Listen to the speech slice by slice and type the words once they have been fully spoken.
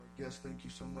guests, thank you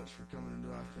so much for coming into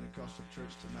Life Pentecostal Church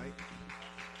tonight.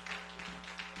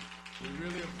 We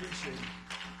really appreciate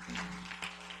it.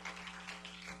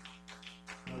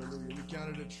 Hallelujah. We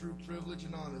count it a true privilege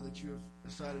and honor that you have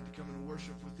decided to come and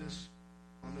worship with us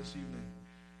on this evening.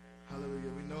 Hallelujah.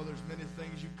 We know there's many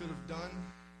things you could have done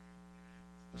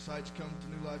besides come to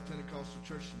New Life Pentecostal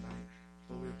Church tonight,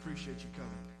 but we appreciate you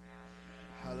coming.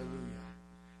 Hallelujah.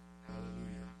 Hallelujah.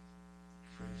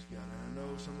 Praise God. And I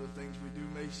know some of the things we do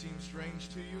may seem strange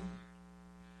to you,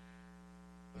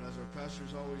 but as our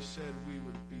pastors always said, we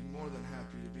would be more than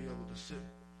happy to be able to sit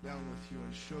down with you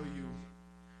and show you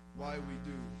why we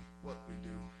do what we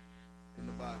do in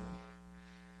the Bible,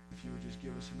 if you would just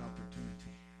give us an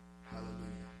opportunity.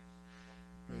 Hallelujah.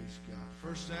 Praise God.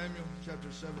 1 Samuel chapter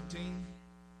 17,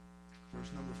 verse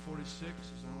number 46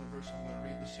 is the only verse I'm going to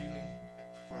read this evening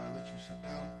before I let you sit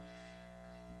down.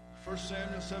 1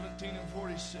 Samuel 17 and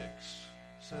 46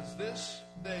 says, "This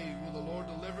day will the Lord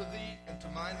deliver thee into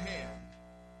mine hand."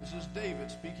 This is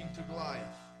David speaking to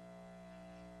Goliath.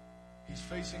 He's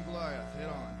facing Goliath head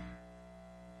on.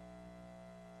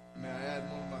 May I add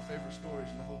one of my favorite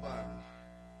stories in the whole Bible.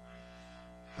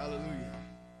 Hallelujah.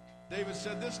 David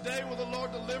said, "This day will the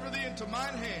Lord deliver thee into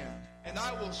mine hand, and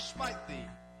I will smite thee,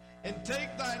 and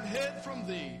take thine head from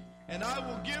thee, and I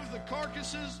will give the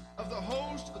carcasses of the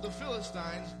host of the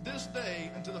Philistines this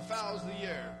day unto the fowls of the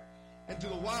air, and to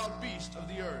the wild beasts of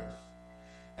the earth."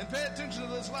 And pay attention to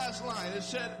this last line. It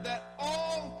said that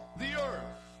all the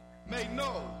earth may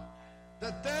know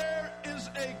that there is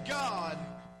a God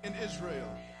in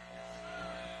Israel.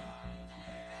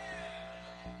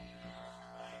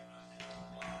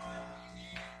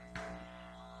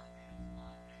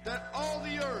 That all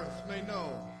the earth may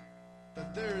know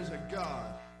that there is a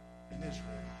God in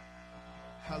Israel.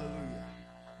 Hallelujah.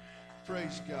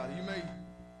 Praise God. You may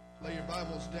lay your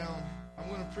Bibles down. I'm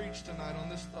going to preach tonight on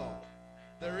this thought.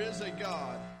 There is a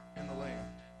God in the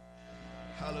land.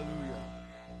 Hallelujah.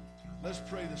 Let's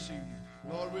pray this evening.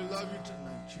 Lord, we love you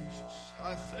tonight, Jesus.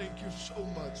 I thank you so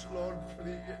much, Lord, for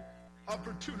the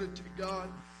opportunity,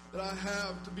 God, that I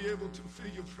have to be able to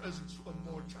feel your presence one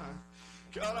more time.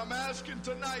 God, I'm asking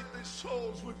tonight that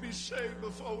souls would be saved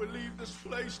before we leave this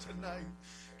place tonight.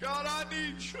 God, I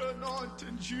need your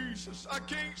anointing, Jesus. I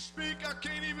can't speak, I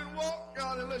can't even walk,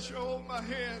 God, unless you hold my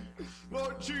hand.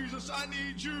 Lord Jesus, I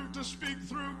need you to speak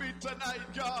through me tonight,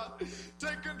 God.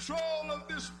 Take control of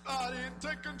this body and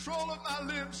take control of my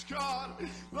limbs, God.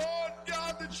 Lord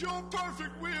God, that your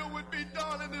perfect will would be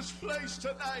done in this place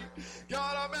tonight.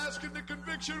 God, I'm asking the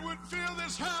conviction would fill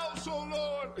this house, oh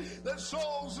Lord, that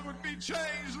souls would be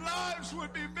changed, lives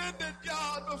would be mended,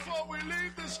 God, before we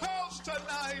leave this house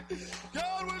tonight.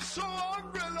 God, we're so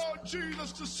hungry, Lord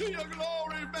Jesus, to see your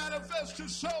glory manifest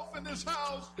itself in this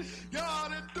house.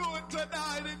 God, and do it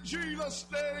tonight in Jesus'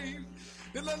 name.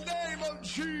 In the name of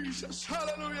Jesus.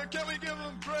 Hallelujah. Can we give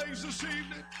him praise this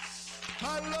evening?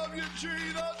 I love you,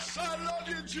 Jesus. I love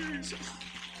you, Jesus.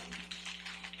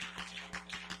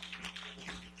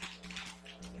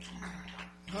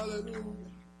 Hallelujah.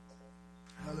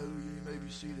 Hallelujah. You may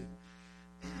be seated.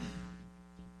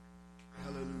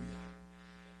 Hallelujah.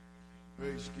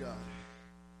 Praise God.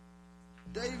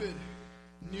 David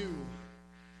knew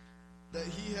that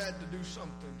he had to do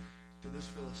something to this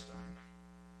Philistine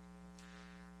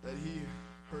that he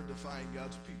heard defying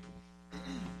God's people.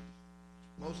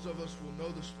 Most of us will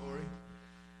know the story,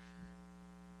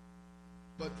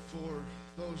 but for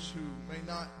those who may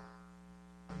not,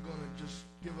 I'm going to just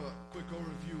give a quick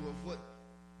overview of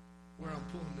where I'm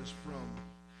pulling this from.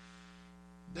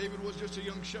 David was just a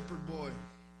young shepherd boy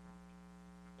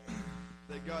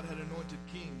that God had anointed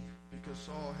king because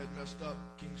Saul had messed up.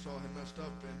 King Saul had messed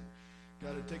up, and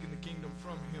God had taken the kingdom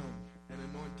from him and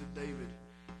anointed David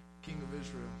king of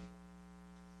Israel.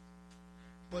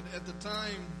 But at the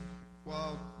time,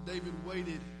 while David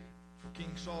waited for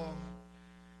King Saul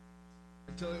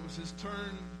until it was his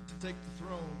turn to take the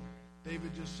throne,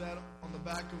 David just sat on the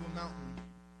back of a mountain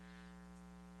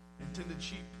and tended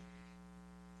sheep.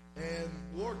 And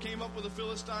war came up with the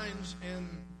Philistines,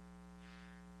 and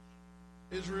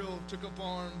Israel took up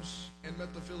arms and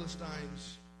met the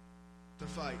Philistines to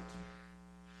fight.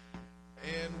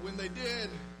 And when they did,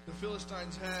 the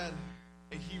Philistines had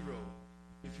a hero,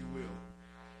 if you will,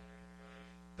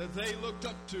 that they looked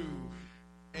up to,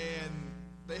 and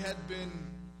they had been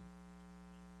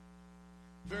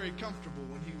very comfortable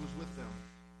when he was with them.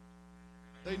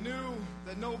 They knew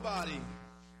that nobody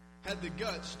had the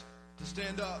guts to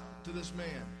stand up to this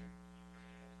man.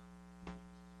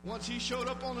 Once he showed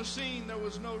up on the scene, there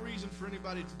was no reason for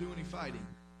anybody to do any fighting.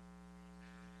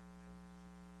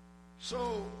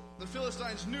 So the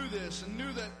Philistines knew this and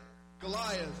knew that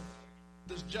Goliath,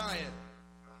 this giant,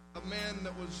 a man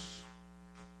that was,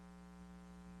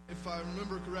 if I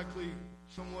remember correctly,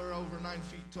 somewhere over 9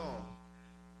 feet tall.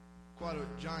 Quite a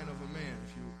giant of a man,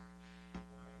 if you will.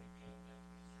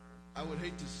 I would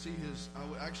hate to see his, I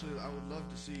would love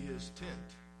to see his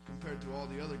tent compared to all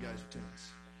the other guys'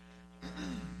 tents.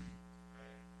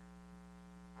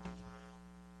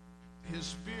 His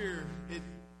spear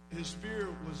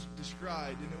was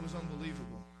described, and it was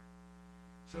unbelievable.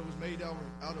 So it was made out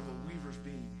of a weaver's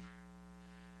beam.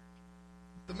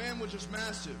 The man was just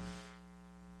massive.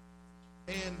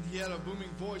 And he had a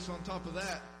booming voice on top of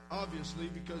that, obviously,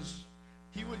 because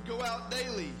he would go out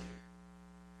daily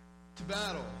to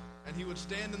battle. And he would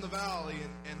stand in the valley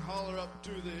and holler up to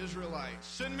the Israelites,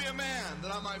 "Send me a man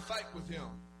that I might fight with him."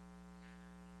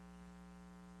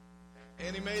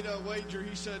 And he made a wager.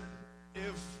 He said,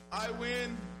 "If I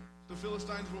win, the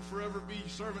Philistines will forever be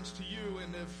servants to you.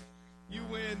 And if you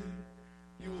win,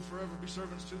 you will forever be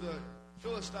servants to the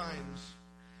Philistines."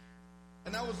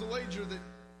 And that was the wager that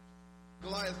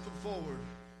Goliath put forward.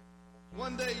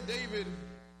 One day, David,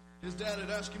 his dad, had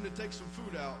asked him to take some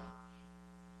food out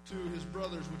to his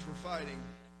brothers, which were fighting.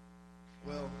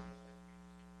 Well,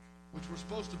 which were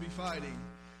supposed to be fighting.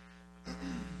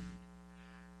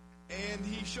 And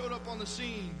he showed up on the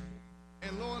scene.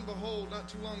 And lo and behold, not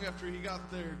too long after he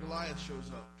got there, Goliath shows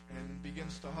up and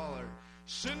begins to holler,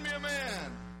 "Send me a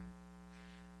man."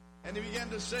 And he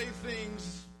began to say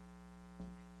things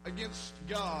against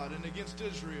God and against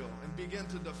Israel and began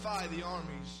to defy the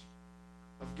armies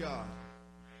of God.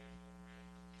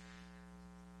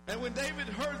 And when David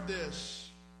heard this,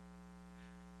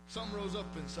 something rose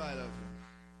up inside of him.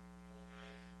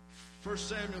 1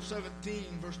 Samuel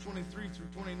 17, verse 23 through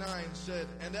 29 said,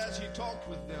 "And as he talked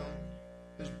with them,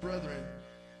 his brethren,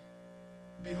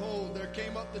 behold, there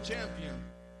came up the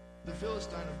champion, the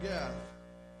Philistine of Gath,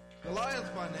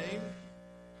 Goliath by name,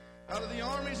 out of the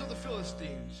armies of the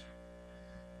Philistines,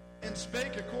 and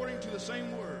spake according to the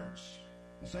same words,"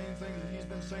 the same things that he's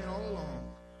been saying all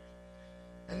along.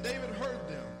 And David heard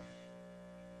them.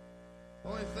 The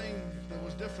only thing that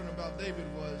was different about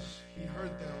David was he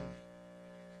heard them.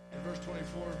 In verse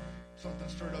 24, something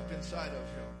stirred up inside of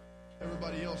him.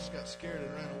 Everybody else got scared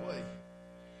and ran away.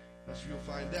 As you'll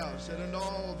find out. It said, "And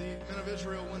all the men of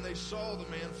Israel, when they saw the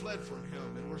man, fled from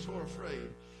him and were sore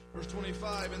afraid." Verse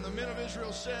 25, "And the men of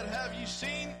Israel said, Have ye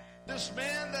seen this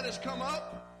man that is come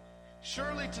up?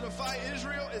 Surely to defy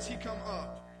Israel is he come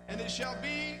up. And it shall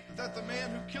be that the man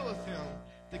who killeth him,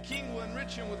 the king will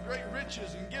enrich him with great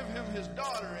riches and give him his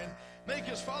daughter and make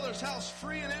his father's house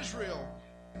free in Israel."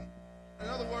 In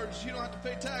other words, you don't have to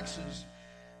pay taxes.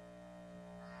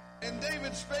 "And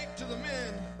David spake to the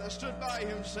men that stood by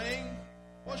him, saying,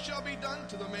 What shall be done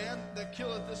to the man that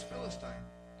killeth this Philistine?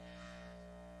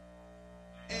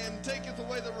 And taketh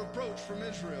away the reproach from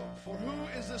Israel. For who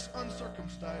is this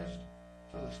uncircumcised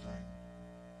Philistine,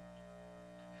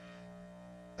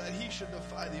 that he should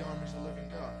defy the armies of the living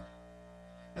God?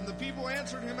 And the people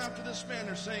answered him after this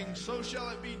manner, saying, So shall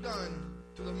it be done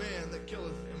to the man that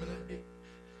killeth him. And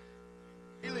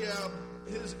Eliab,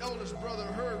 his eldest brother,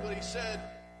 heard what he said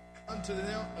unto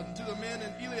the men,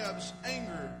 and Eliab's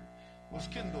anger was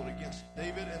kindled against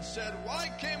David, and said, Why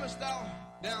camest thou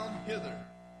down hither?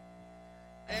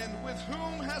 And with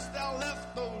whom hast thou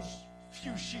left those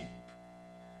few sheep?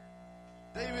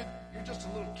 David, you're just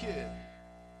a little kid.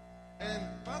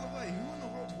 And by the way, who in the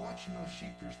world's watching those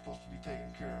sheep you're supposed to be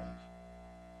taking care of?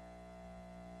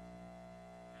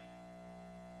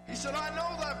 He said, I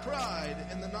know thy pride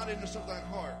and the naughtiness of thine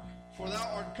heart, for thou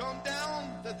art come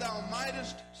down that thou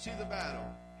mightest see the battle.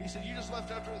 He said, you just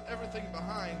left after everything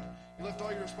behind. You left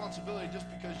all your responsibility just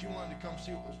because you wanted to come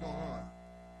see what was going on.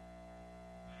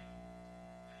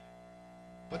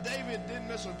 But David didn't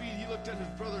miss a beat. He looked at his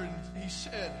brother and he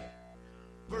said,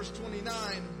 verse 29,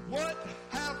 What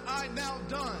have I now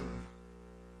done?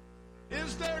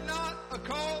 Is there not a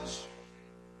cause?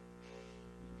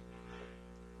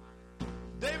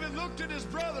 David looked at his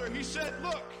brother. He said,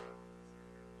 Look,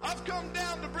 I've come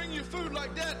down to bring you food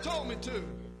like Dad told me to.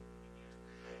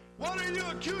 What are you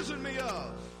accusing me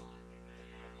of?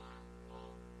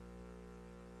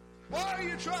 Why are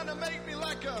you trying to make me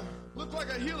look like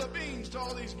a hill of beans to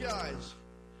all these guys?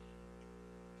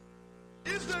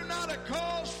 Is there not a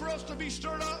cause for us to be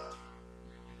stirred up?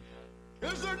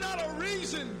 Is there not a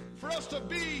reason for us to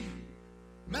be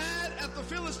mad at the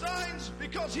Philistines?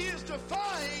 Because he is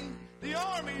defying the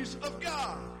armies of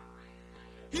God.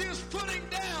 He is putting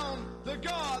down the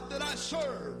God that I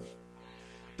serve.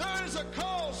 There is a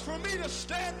cause for me to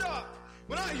stand up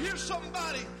when I hear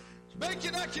somebody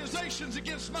making accusations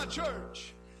against my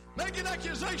church. making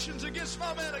accusations against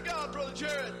my man of God, Brother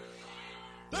Jared.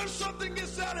 There's something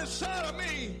gets down inside of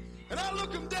me, and I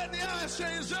look him dead in the eye and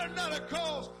say, is there not a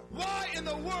cause? Why in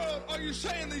the world are you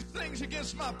saying these things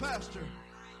against my pastor?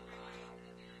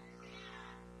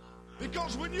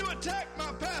 Because when you attack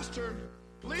my pastor,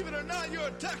 believe it or not, you're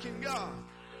attacking God.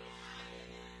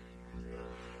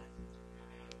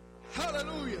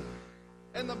 Hallelujah.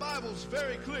 And the Bible's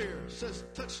very clear. It says,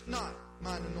 touch not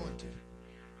mine anointed.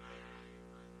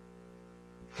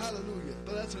 Hallelujah.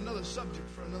 But that's another subject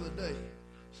for another day.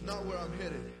 It's not where I'm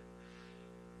headed.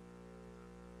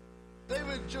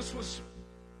 David just was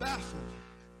baffled.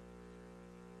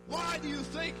 Why do you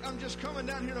think I'm just coming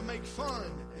down here to make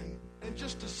fun and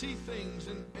just to see things?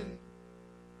 And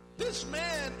this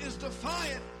man is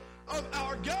defiant of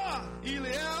our God,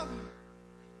 Eliab.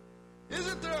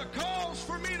 Isn't there a cause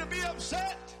for me to be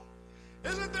upset?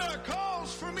 Isn't there a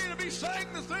cause for me to be saying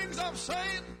the things I'm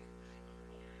saying?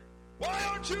 Why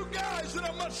aren't you guys that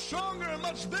are much stronger and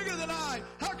much bigger than I?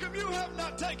 How come you have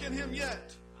not taken him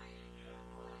yet?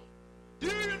 Do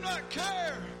you not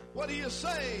care what he is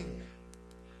saying?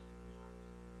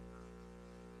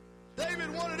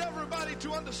 David wanted everybody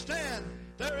to understand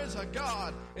there is a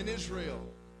God in Israel.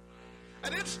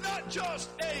 And it's not just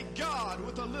a God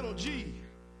with a little g,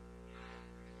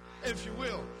 if you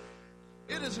will.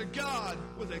 It is a God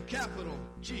with a capital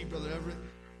G, Brother Everett.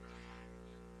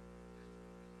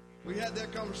 We had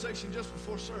that conversation just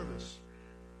before service.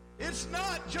 It's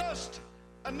not just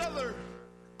another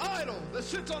idol that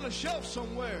sits on a shelf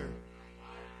somewhere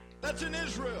that's in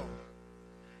Israel.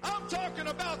 I'm talking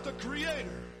about the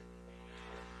Creator.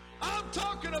 I'm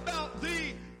talking about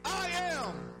the I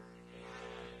Am.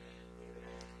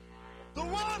 The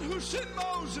one who sent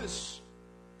Moses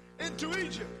into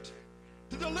Egypt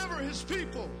to deliver his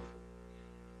people,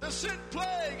 that sent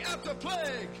plague after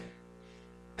plague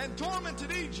and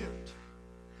tormented Egypt.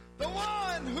 The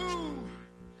one who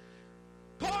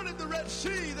parted the Red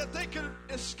Sea that they could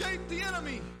escape the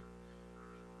enemy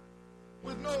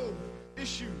with no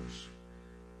issues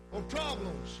or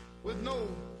problems, with no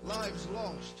lives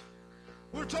lost.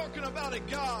 We're talking about a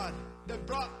God that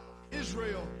brought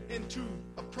Israel into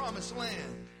a promised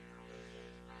land.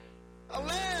 A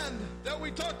land that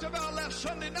we talked about last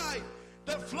Sunday night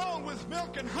that flowed with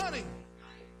milk and honey.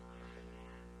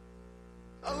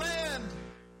 A land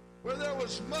where there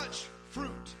was much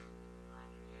fruit.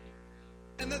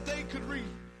 And that they could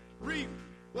reap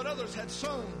what others had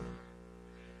sown.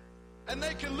 And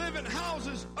they could live in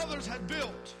houses others had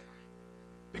built.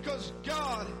 Because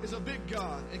God is a big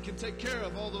God and can take care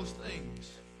of all those things.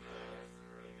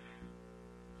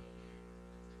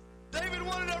 David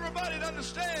wanted everybody to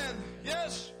understand,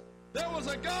 yes, there was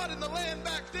a God in the land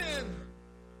back then,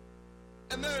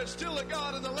 and there is still a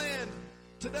God in the land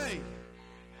today.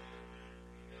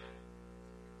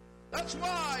 That's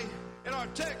why in our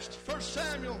text, 1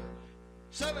 Samuel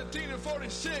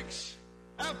 17:46,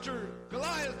 after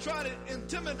Goliath tried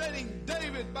intimidating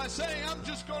David by saying, I'm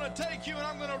just going to take you and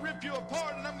I'm going to rip you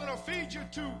apart and I'm going to feed you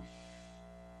to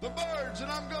the birds and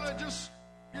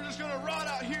you're just going to rot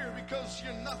out here because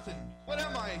you're nothing. What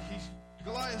am I?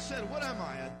 Goliath said, what am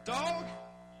I, a dog?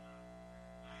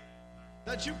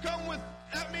 That you come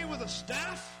at me with a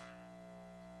staff?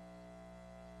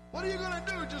 What are you going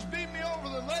to do? Just beat me over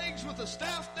the legs with a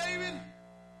staff, David?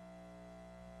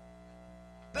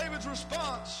 David's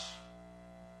response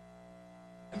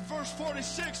in verse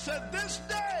 46 said, this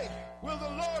day will the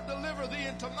Lord deliver thee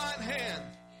into mine hand.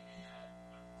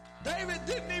 David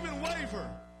didn't even waver.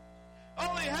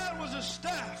 All he had was a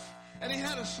staff, and he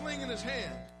had a sling in his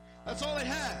hand. That's all he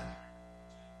had.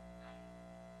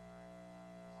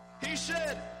 He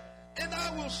said, and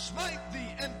I will smite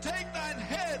thee and take thine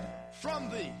head from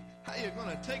thee. How you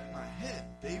going to take my head,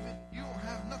 David? You don't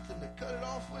have nothing to cut it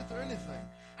off with or anything.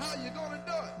 How you going to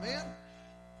do it, man?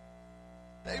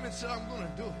 David said, I'm going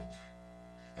to do it.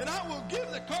 And I will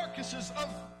give the carcasses of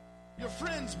your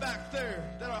friends back there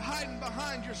that are hiding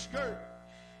behind your skirt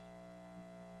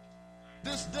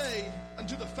this day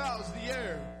unto the fowls of the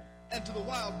air and to the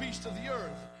wild beasts of the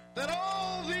earth. That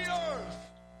all the earth,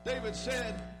 David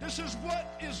said, this is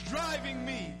what is driving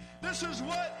me. This is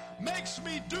what makes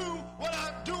me do what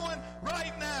I'm doing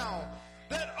right now.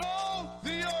 That all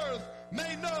the earth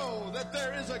may know that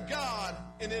there is a God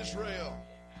in Israel.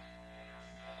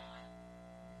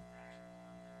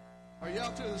 Are you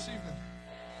out there this evening?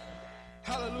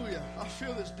 Hallelujah. I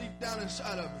feel this deep down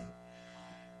inside of me.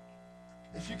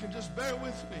 If you can just bear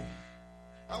with me,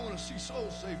 I want to see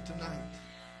souls saved tonight.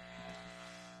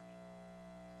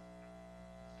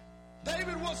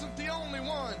 David wasn't the only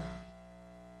one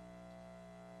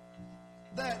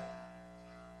that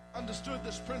understood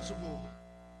this principle,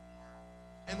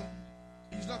 and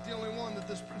he's not the only one that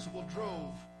this principle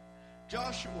drove.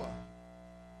 Joshua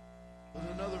was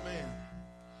another man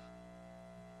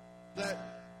that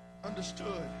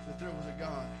understood that there was a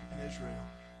God in Israel.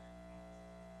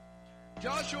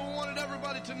 Joshua wanted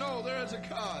everybody to know there is a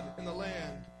God in the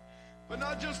land. But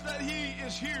not just that he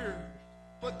is here,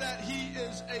 but that he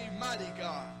is a mighty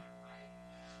God.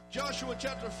 Joshua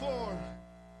chapter 4,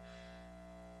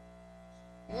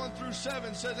 1 through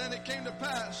 7 says, And it came to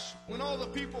pass, when all the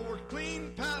people were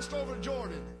clean passed over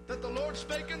Jordan, that the Lord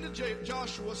spake unto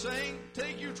Joshua, saying,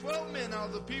 Take you 12 men out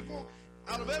of the people,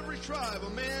 out of every tribe, a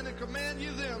man, and command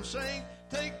you them, saying,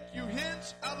 Take you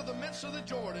hence out of the midst of the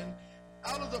Jordan,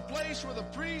 out of the place where the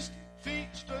priest's feet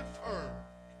stood firm,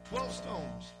 12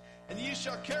 stones. And ye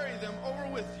shall carry them over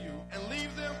with you, and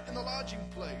leave them in the lodging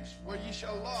place, where ye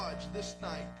shall lodge this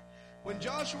night. When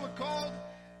Joshua called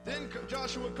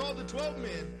the 12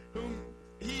 men, whom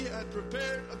he had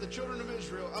prepared of the children of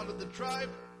Israel, out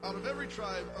of every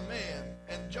tribe a man.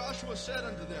 And Joshua said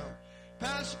unto them,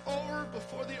 Pass over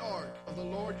before the ark of the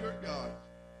Lord your God,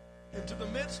 into the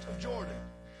midst of Jordan,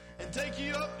 and take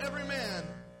ye up every man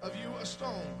of you a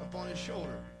stone upon his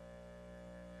shoulder,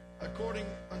 according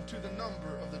unto the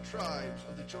number of the tribes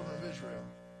of the children of Israel,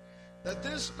 that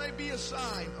this may be a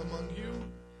sign among you,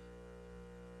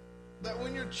 that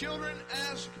when your children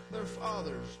ask their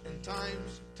fathers in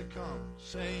times to come,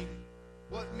 saying,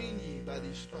 What mean ye by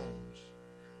these stones?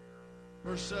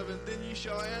 Verse 7, Then ye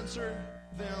shall answer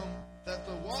them that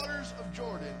the waters of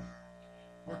Jordan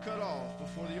were cut off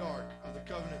before the ark of the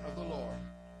covenant of the Lord.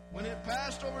 When it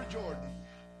passed over Jordan,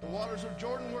 the waters of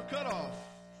Jordan were cut off,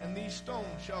 and these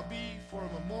stones shall be for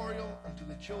a memorial unto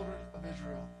the children of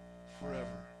Israel forever.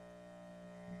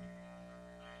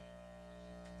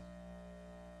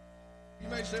 You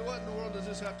may say, what in the world does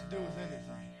this have to do with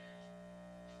anything?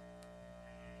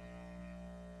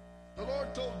 The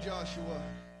Lord told Joshua,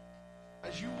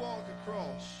 as you walk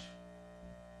across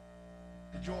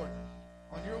the Jordan,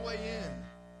 on your way in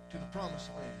to the promised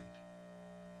land,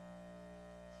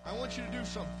 I want you to do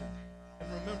something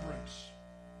in remembrance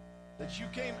that you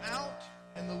came out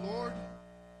and the Lord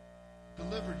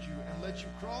delivered you and let you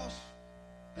cross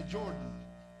the Jordan,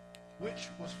 which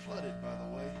was flooded, by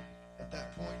the way, at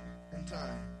that point in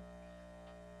time,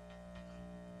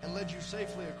 and led you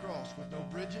safely across with no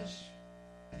bridges,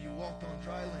 and you walked on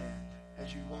dry land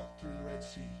as you walked through the Red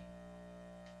Sea.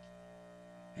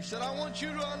 He said, I want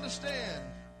you to understand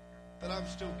that I'm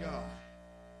still God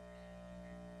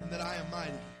and that I am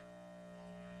mighty.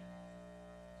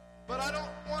 But I don't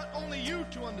want only you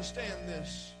to understand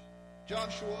this,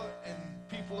 Joshua and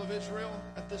people of Israel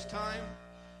at this time.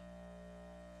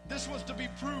 This was to be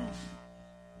proof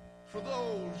for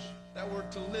those that were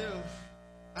to live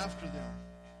after them.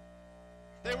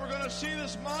 They were going to see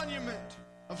this monument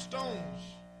of stones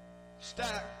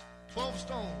stacked, 12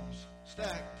 stones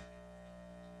stacked,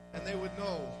 and they would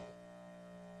know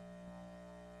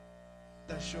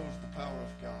that shows the power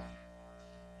of God.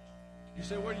 You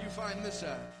say, where do you find this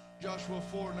at? Joshua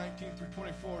 4:19 through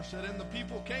 24 said, And the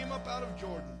people came up out of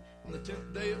Jordan on the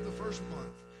 10th day of the first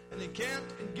month, and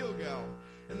encamped in Gilgal,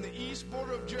 in the east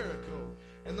border of Jericho.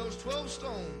 And those 12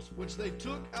 stones which they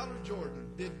took out of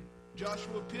Jordan did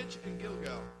Joshua pitch in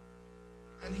Gilgal.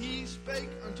 And he spake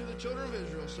unto the children of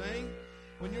Israel, saying,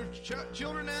 When your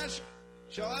children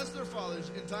shall ask their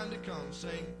fathers in time to come,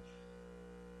 saying,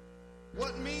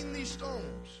 What mean these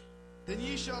stones? Then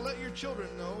ye shall let your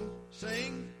children know,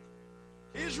 saying,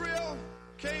 Israel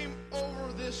came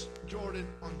over this Jordan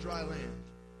on dry land.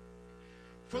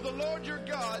 For the Lord your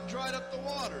God dried up the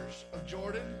waters of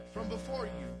Jordan from before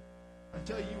you,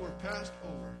 until you were passed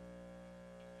over.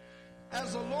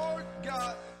 As the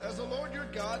Lord your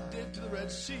God did to the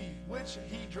Red Sea, which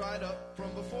he dried up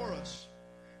from before us,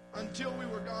 until we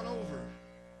were gone over.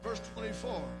 Verse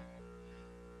 24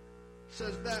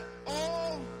 says that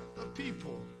all the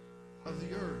people of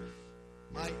the earth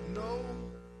might know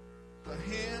the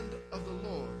hand of the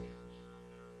Lord,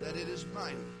 that it is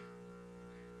mighty,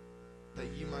 that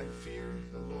ye might fear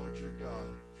the Lord your God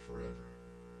forever.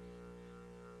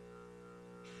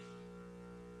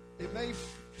 It may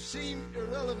seem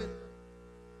irrelevant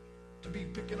to be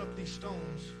picking up these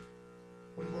stones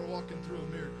when we're walking through a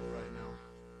miracle right now.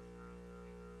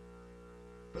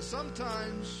 But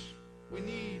sometimes we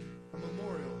need a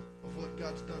memorial of what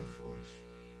God's done for us.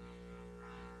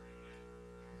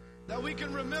 That we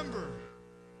can remember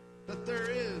that there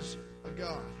is a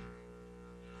God.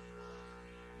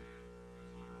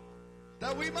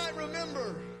 That we might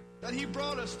remember that he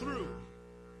brought us through.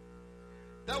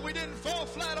 That we didn't fall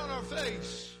flat on our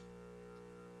face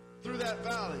through that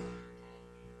valley.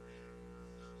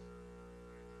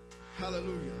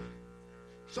 Hallelujah.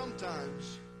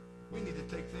 Sometimes we need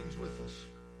to take things with us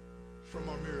from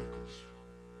our miracles.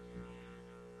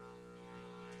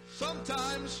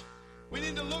 Sometimes we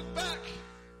need to look back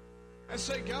and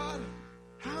say, God,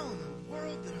 how in the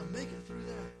world did I make it through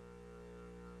that?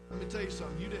 Let me tell you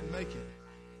something. You didn't make it.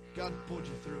 God pulled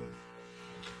you through it.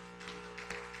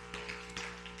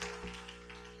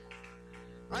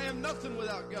 I am nothing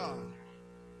without God.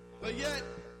 But yet,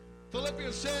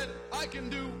 Philippians said, I can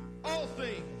do all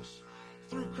things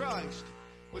through Christ,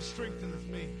 which strengtheneth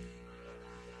me.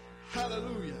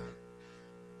 Hallelujah.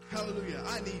 Hallelujah.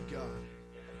 I need God.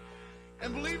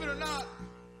 And believe it or not,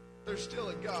 there's still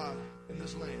a God in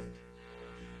this land.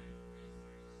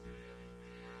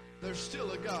 There's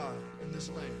still a God in this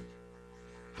land.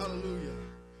 Hallelujah.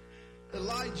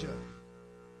 Elijah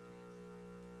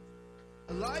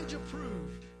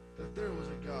proved that there was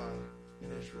a God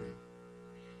in Israel.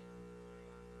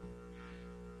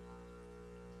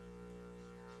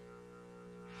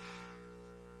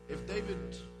 If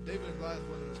David and Goliath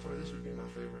wasn't in the story, this would be my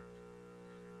favorite.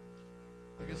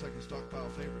 I guess I can stockpile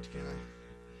favorites, can't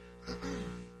I?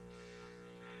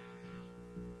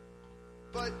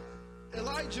 But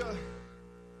Elijah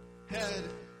had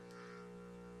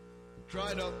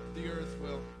dried up the earth.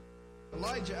 Well,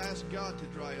 Elijah asked God to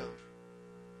dry up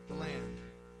the land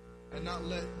and not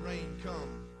let rain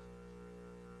come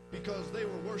because they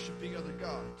were worshiping other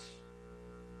gods.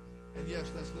 And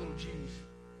yes, that's little G's.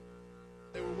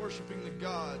 They were worshiping the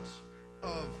gods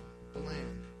of the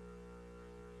land.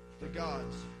 The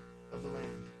gods of the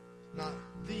land. Not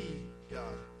the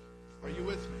God. Are you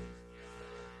with me?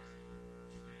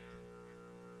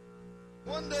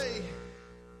 One day,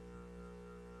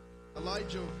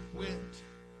 Elijah went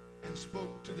and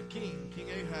spoke to the king, King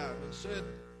Ahab, and said,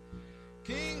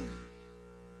 King,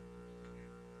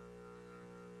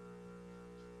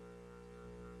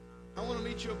 I want to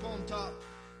meet you up on top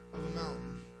of a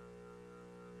mountain.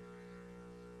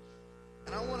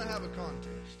 And I want to have a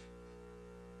contest.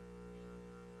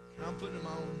 And I'm putting it in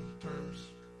my own terms.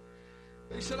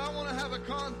 But he said, I want to have a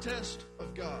contest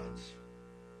of gods.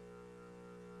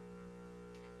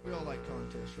 We all like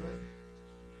contests, right?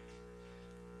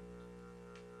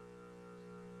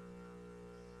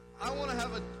 I want to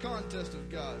have a contest of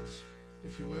gods,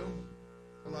 if you will.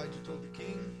 Elijah told the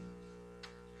king.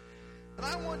 And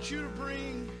I want you to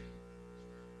bring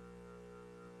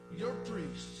your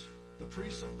priests, the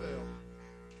priests of Baal,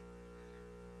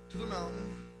 to the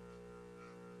mountain.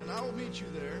 And I will meet you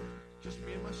there, just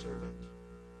me and my servant.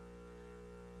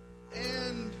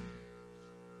 And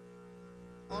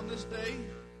on this day,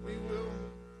 we will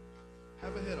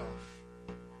have a head-off.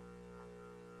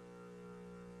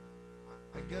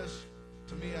 I guess,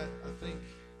 to me, I think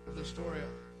of the story,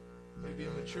 maybe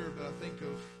immature, but I think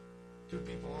of two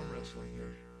people arm wrestling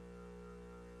here.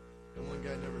 And one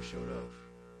guy never showed up.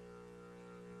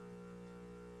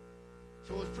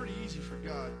 So it was pretty easy for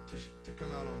God to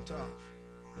come out on top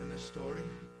in this story.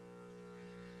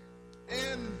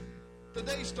 And the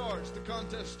day starts, the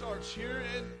contest starts here,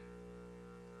 and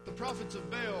the prophets of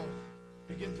Baal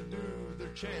begin to do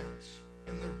their chants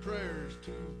and their prayers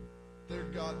to their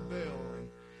god Baal. And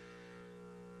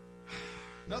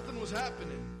nothing was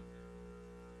happening.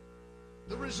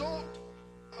 The result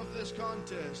of this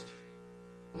contest,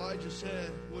 Elijah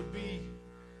said, would be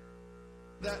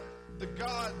that the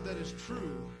God that is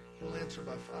true will answer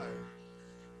by fire.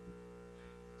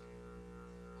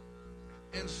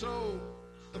 And so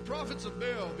the prophets of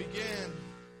Baal began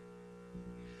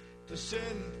to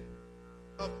send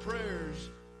up prayers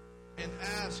and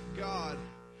ask God,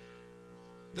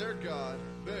 their God,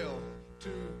 Baal,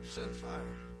 to send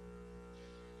fire.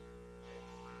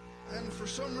 And for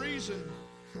some reason,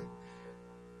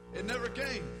 it never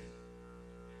came.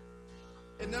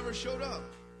 It never showed up.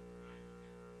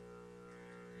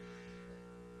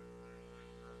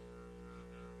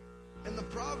 And the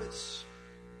prophets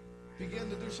began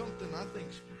to do something I think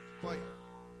is quite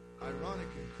ironic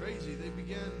and crazy. They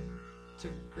began to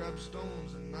grab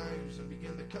stones and knives and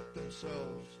begin to cut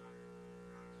themselves.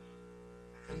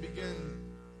 And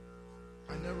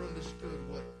I never understood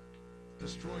what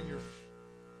destroying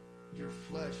your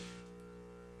flesh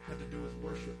had to do with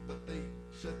worship. But they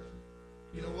said,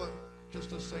 you know what,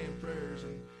 just us saying prayers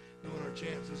and doing our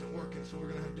chants isn't working, so we're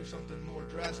going to have to do something more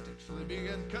drastic. So they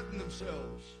began cutting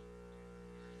themselves.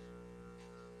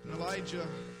 And Elijah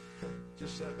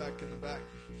just sat back in the back.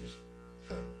 He just,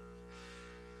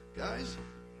 guys,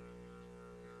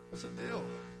 what's the deal?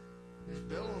 Is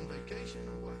Bill on vacation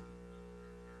or what?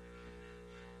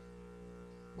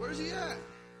 Where's he at?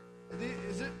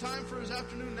 Is it time for his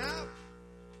afternoon nap?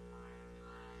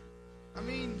 I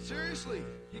mean, seriously,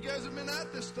 You guys have been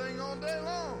at this thing all day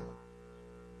long.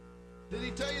 Did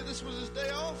he tell you this was his day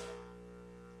off?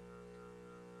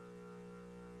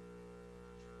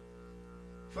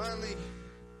 Finally,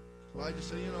 Elijah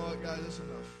said, you know what, guys, that's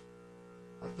enough.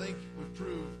 I think we've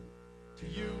proved to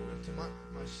you and to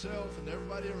myself and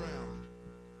everybody around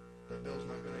that Baal's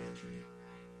not going to answer you.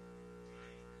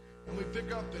 And we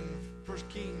pick up in 1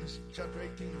 Kings chapter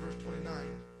 18 verse 29.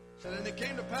 It said, and it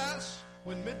came to pass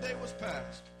when midday was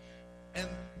past, and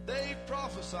they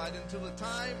prophesied until the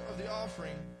time of the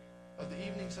offering of the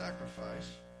evening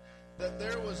sacrifice, that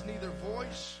there was neither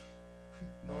voice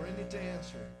nor any to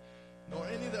answer, nor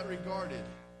any that regarded.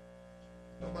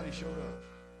 Nobody showed up.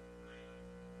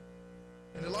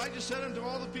 And Elijah said unto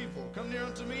all the people, come near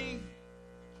unto me.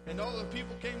 And all the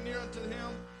people came near unto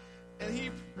him, and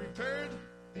he repaired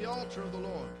the altar of the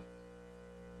Lord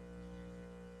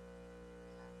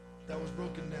that was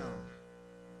broken down.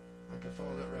 I can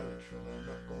follow that rabbit trail, but I'm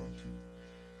not going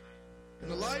to.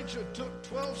 And Elijah took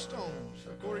 12 stones,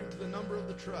 according to the number of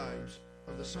the tribes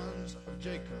of the sons of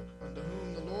Jacob, unto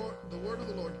whom the word of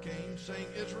the Lord came, saying,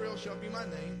 Israel shall be my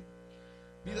name,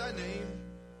 be thy name.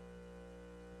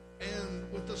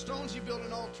 And with the stones he built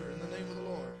an altar in the name of the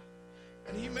Lord.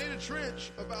 And he made a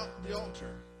trench about the altar,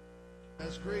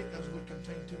 as great as would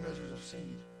contain 2 measures of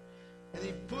seed. And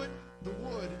he put the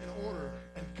wood in order,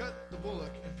 and cut the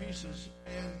bullock in pieces,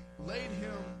 and laid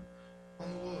him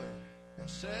on the wood, and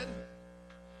said,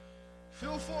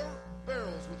 fill 4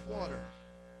 barrels with water,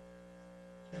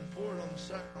 and pour it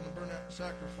on the burnt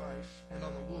sacrifice and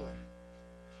on the wood.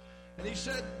 And he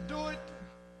said, do it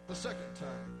the second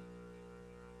time.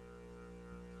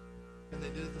 And they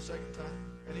did it the second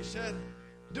time. And he said,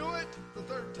 do it the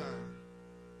third time.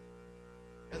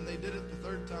 And they did it the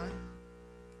third time.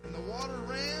 And the water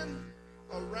ran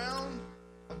around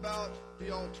about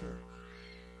the altar.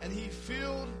 And he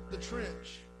filled the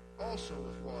trench also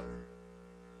with water.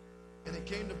 And it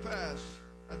came to pass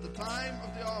at the time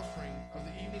of the offering of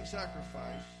the evening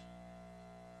sacrifice.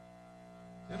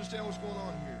 You understand what's going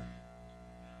on here?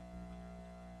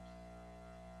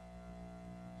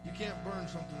 You can't burn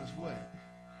something that's wet.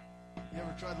 You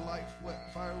ever tried to light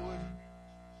wet firewood?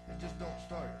 It just don't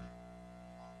start.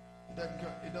 It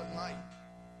doesn't light.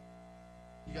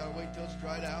 You got to wait till it's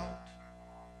dried out,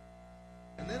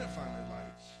 and then it finally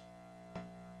lights.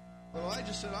 But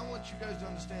Elijah said, I want you guys to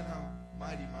understand how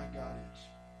mighty my God is.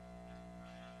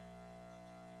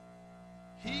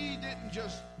 He didn't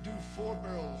just do 4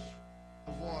 barrels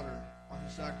of water on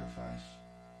his sacrifice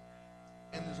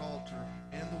and his altar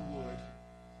and the wood.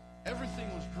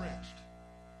 Everything was drenched.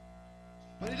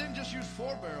 But he didn't just use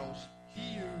 4 barrels.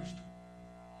 He used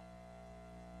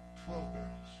 12 barrels.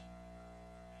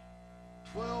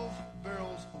 12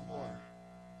 barrels of water.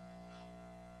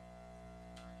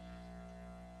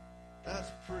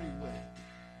 That's pretty wet.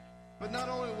 But not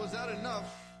only was that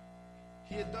enough,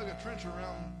 he had dug a trench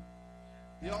around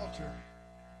the altar,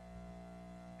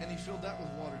 and he filled that with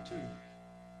water too.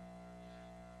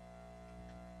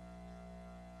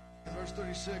 In verse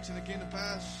 36, and it came to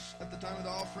pass at the time of the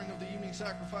offering of the evening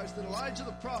sacrifice that Elijah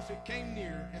the prophet came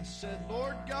near and said,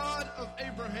 Lord God of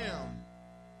Abraham,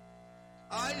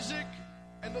 Isaac,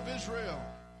 and of Israel,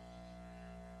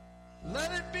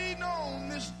 let it be known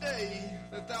this day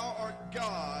that thou art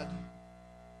God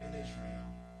in Israel,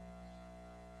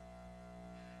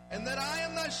 and that I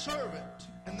am thy servant,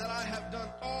 and that I have done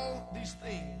all these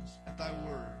things at thy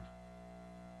word.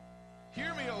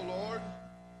 Hear me, O Lord,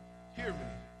 hear me,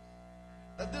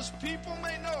 that this people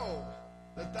may know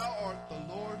that thou art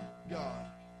the Lord God,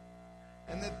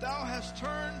 and that thou hast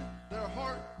turned their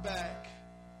heart back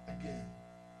again.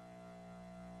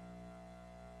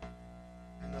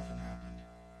 And nothing happened.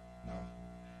 No.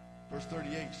 Verse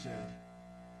 38 said,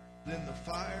 then the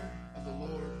fire of the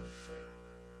Lord fell.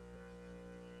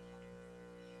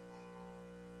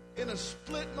 In a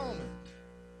split moment,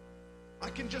 I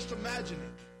can just imagine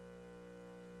it.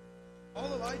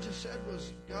 All Elijah said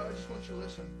was, God, I just want you to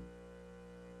listen.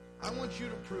 I want you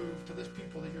to prove to this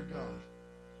people that you're God.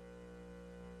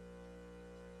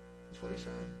 That's what he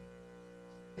said.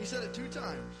 He said it 2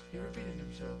 times. He repeated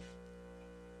himself.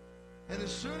 And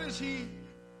as soon as he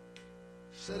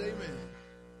said amen,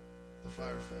 the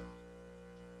fire fell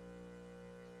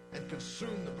and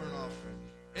consumed the burnt offering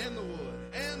and the wood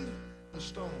and the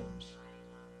stones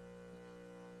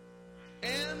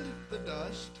and the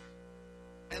dust,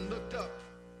 and looked up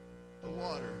the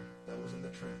water that was in the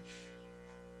trench.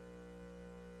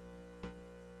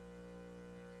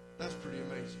 That's pretty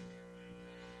amazing.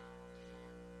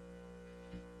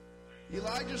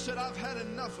 Elijah said, I've had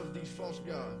enough of these false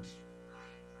gods.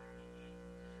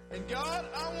 And God,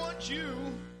 I want you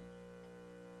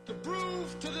to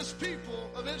prove to this people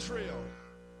of Israel,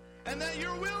 and that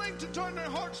you're willing to turn their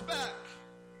hearts back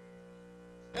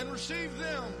and receive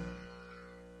them.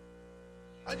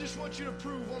 I just want you to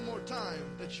prove one more time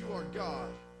that you are God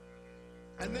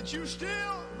and that you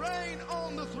still reign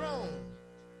on the throne.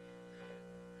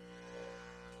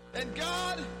 And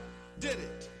God did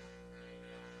it.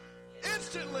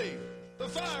 Instantly, the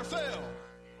fire fell.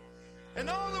 And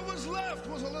all that was left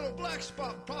was a little black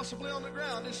spot possibly on the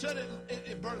ground. It said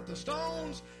it burnt the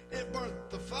stones, it burnt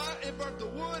the fire, it burnt the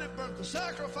wood, it burnt the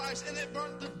sacrifice, and it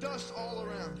burnt the dust all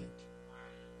around it.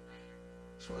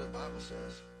 That's what the Bible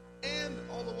says. And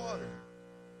all the water.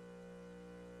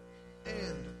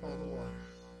 And all the water.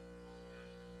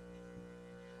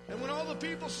 And when all the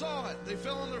people saw it, they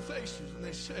fell on their faces and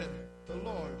they said, the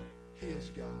Lord, He is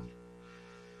God.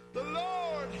 The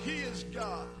Lord, He is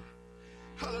God.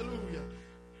 Hallelujah.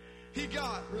 He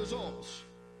got results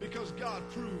because God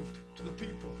proved to the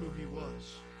people who He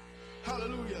was.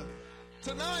 Hallelujah.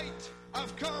 Tonight,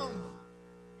 I've come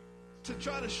to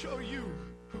try to show you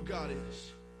who God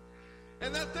is.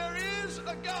 And that there is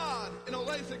a God in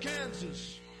Olathe,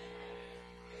 Kansas.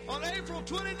 On April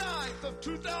 29th of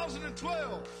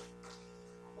 2012,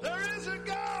 there is a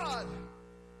God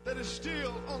that is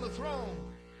still on the throne.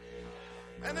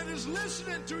 And it is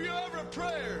listening to your every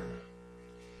prayer.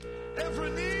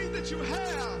 Every need that you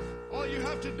have, all you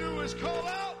have to do is call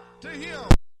out to Him.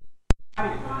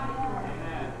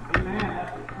 Amen. Amen.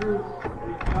 That's the truth.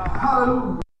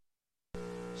 Hallelujah.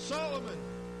 Solomon,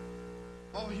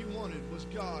 all he wanted was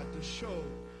God to show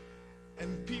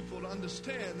and people to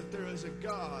understand that there is a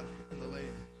God in the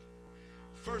land.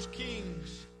 1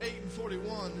 Kings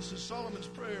 8:41, this is Solomon's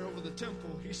prayer over the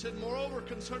temple. He said, moreover,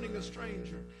 concerning a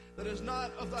stranger that is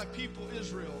not of thy people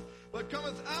Israel, but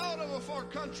cometh out of a far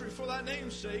country for thy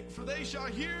name's sake, for they shall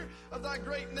hear of thy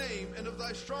great name, and of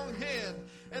thy strong hand,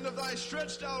 and of thy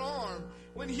stretched out arm,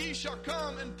 when he shall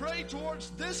come and pray towards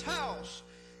this house.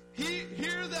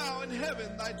 Hear thou in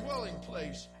heaven thy dwelling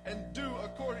place, and do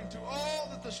according to all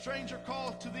that the stranger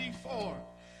calleth to thee for,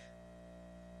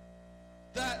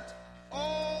 that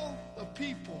all the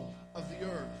people of the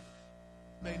earth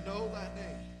may know thy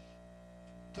name,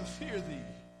 to fear thee,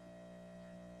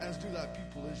 as do thy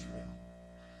people Israel.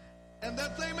 And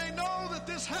that they may know that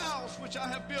this house which I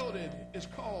have builded is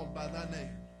called by thy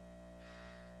name.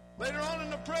 Later on in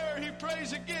the prayer, he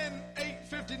prays again,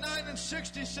 8:59 and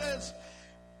 60 says,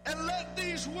 and let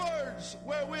these words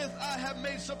wherewith I have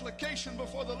made supplication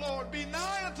before the Lord be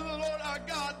nigh unto the Lord our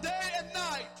God day and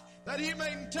night, that He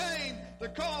maintain the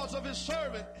cause of His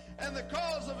servant and the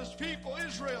cause of His people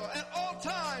Israel at all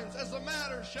times as the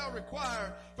matter shall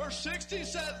require. Verse 60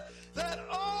 says, that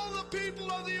all the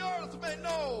people of the earth may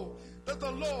know that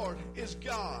the Lord is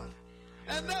God,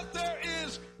 and that there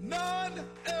is none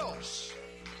else.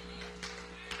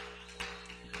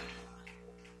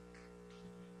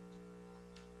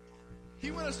 He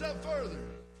went a step further.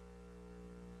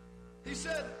 He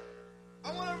said,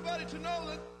 I want everybody to know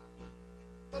that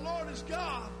the Lord is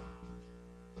God,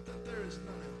 but that there is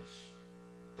none else.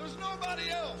 There's nobody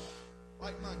else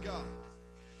like my God.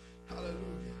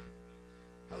 Hallelujah.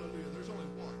 Hallelujah. There's only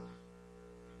one.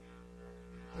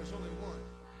 There's only one.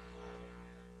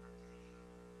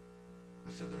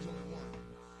 I said there's only one.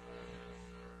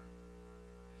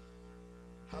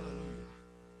 Hallelujah.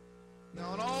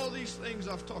 Now, in all these things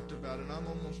I've talked about, and I'm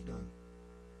almost done.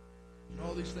 In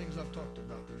all these things I've talked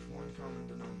about, there's one common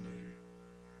denominator.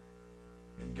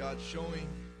 And God showing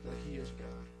that He is God.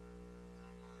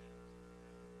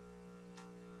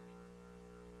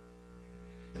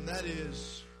 And that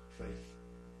is faith.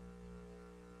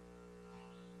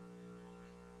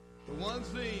 The one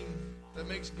thing that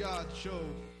makes God show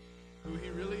who He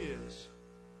really is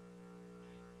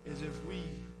if we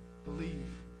believe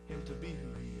Him to be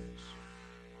who He is.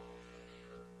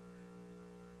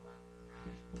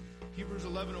 Hebrews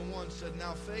 11:1 said,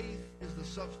 now faith is the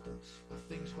substance of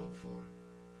things hoped for,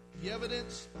 the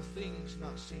evidence of things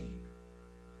not seen.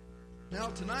 Now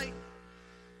tonight,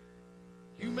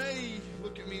 you may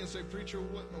look at me and say, preacher,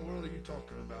 what in the world are you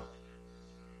talking about?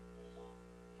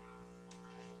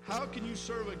 How can you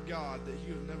serve a God that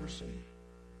you have never seen?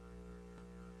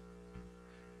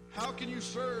 How can you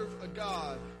serve a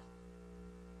God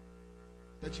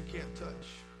that you can't touch?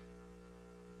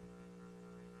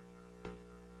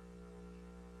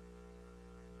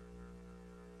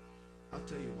 I'll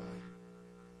tell you why.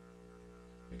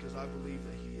 Because I believe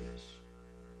that He is.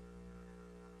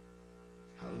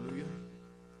 Hallelujah.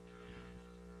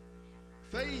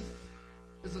 Faith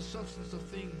is the substance of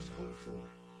things hoped for,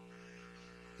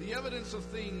 the evidence of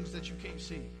things that you can't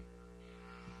see.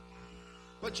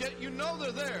 But yet you know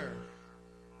they're there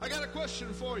I got a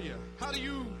question for you. How do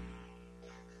you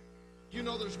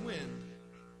know there's wind,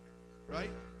 right?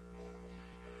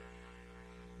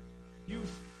 You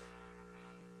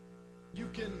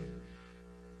can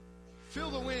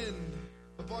feel the wind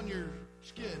upon your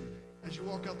skin as you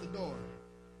walk out the door.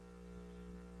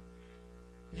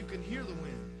 You can hear the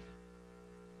wind.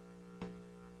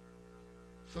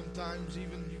 Sometimes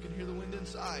even you can hear the wind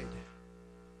inside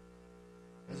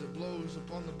as it blows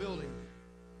upon the building.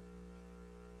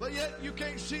 But yet you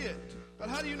can't see it. But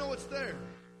how do you know it's there?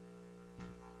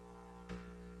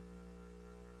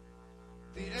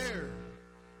 The air.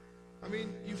 I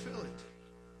mean, you feel it.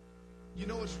 You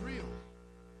know it's real.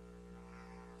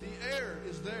 The air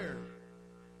is there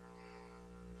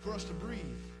for us to breathe.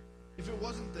 If it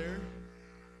wasn't there,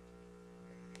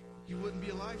 you wouldn't be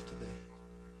alive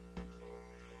today.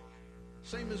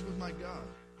 Same as with my God.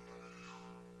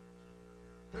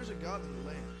 There's a God in the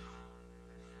land.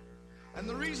 And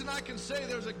the reason I can say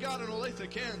there's a God in Olathe,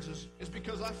 Kansas, is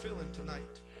because I feel Him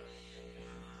tonight.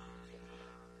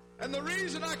 And the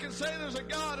reason I can say there's a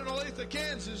God in Olathe,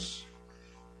 Kansas,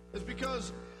 is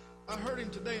because I heard Him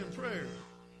today in prayer.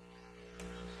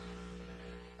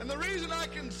 And the reason I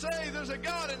can say there's a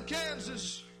God in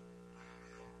Kansas,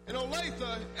 in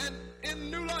Olathe, and in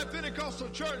New Life Pentecostal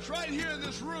Church, right here in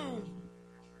this room,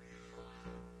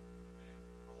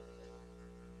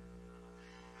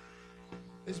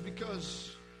 is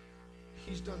because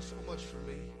He's done so much for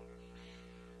me.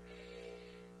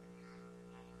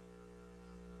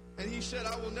 And He said,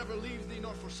 I will never leave thee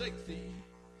nor forsake thee,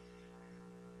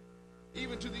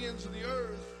 even to the ends of the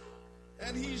earth.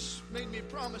 And He's made me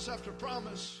promise after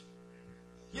promise.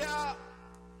 Yeah,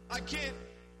 I can't,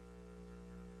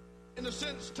 in a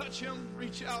sense, touch Him,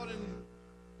 reach out and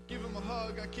give Him a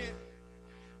hug. I can't,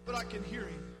 but I can hear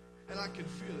Him and I can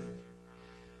feel Him.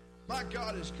 My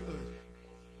God is good.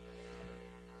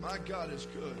 My God is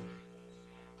good.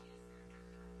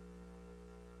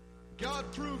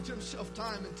 God proved Himself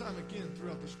time and time again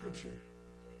throughout the Scripture.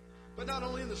 But not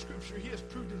only in the Scripture, He has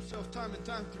proved Himself time and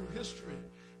time through history.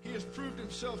 He has proved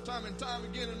Himself time and time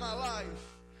again in my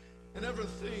life and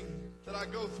everything that I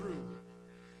go through.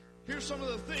 Here's some of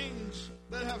the things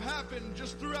that have happened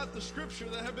just throughout the Scripture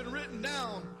that have been written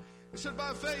down. It said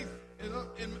by faith,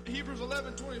 in Hebrews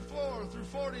 11:24 through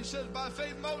 40, he says, by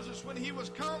faith Moses, when he was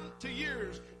come to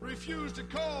years, refused to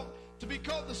be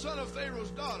called the son of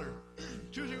Pharaoh's daughter,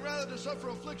 choosing rather to suffer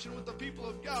affliction with the people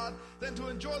of God than to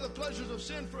enjoy the pleasures of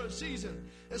sin for a season,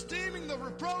 esteeming the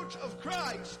reproach of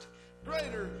Christ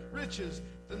greater riches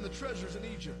than the treasures in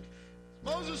Egypt.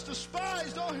 Moses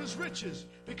despised all his riches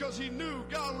because he knew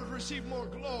God would receive more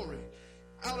glory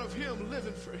out of him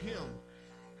living for Him.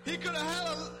 He could have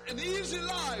had an easy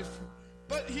life,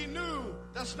 but he knew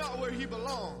that's not where he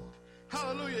belonged.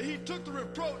 Hallelujah. He took the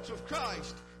reproach of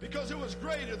Christ because it was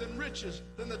greater than riches,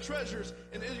 than the treasures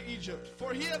in Egypt.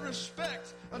 For he had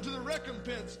respect unto the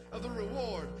recompense of the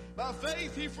reward. By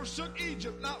faith he forsook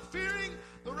Egypt, not fearing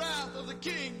the wrath of the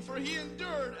king, for he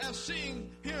endured as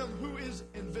seeing Him who is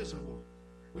invisible.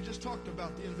 We just talked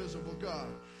about the invisible God.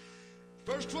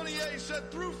 Verse 28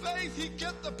 said, through faith he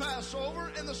kept the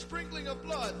Passover and the sprinkling of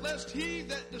blood, lest he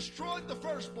that destroyed the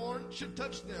firstborn should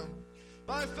touch them.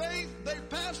 By faith they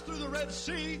passed through the Red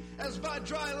Sea as by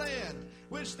dry land,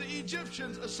 which the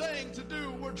Egyptians, essaying to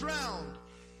do, were drowned.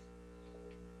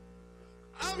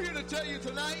 I'm here to tell you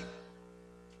tonight,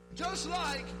 just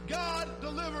like God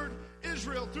delivered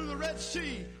Israel through the Red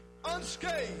Sea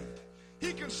unscathed,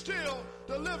 He can still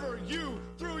deliver you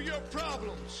through your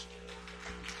problems.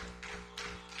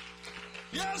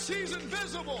 Yes, He's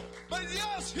invisible, but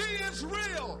yes, He is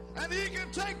real, and He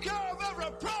can take care of every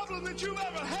problem that you've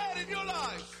ever had in your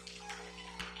life.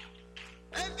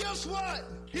 And guess what?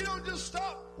 He don't just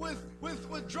stop with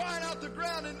drying out the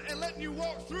ground and letting you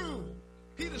walk through.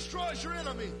 He destroys your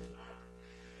enemy.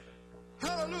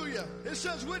 Hallelujah. It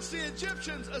says, which the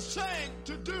Egyptians essaying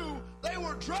to do, they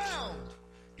were drowned.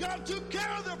 God took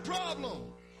care of their problem.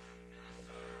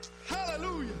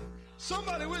 Hallelujah.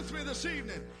 Somebody with me this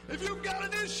evening. If you've got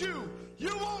an issue,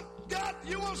 you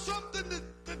want something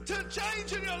to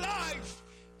change in your life,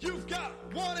 you've got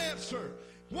one answer.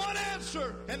 One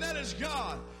answer, and that is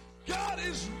God. God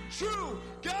is true.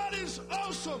 God is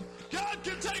awesome. God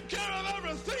can take care of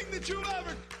everything that you've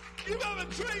ever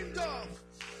dreamed of.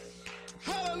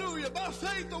 Hallelujah. By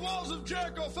faith, the walls of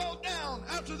Jericho fell down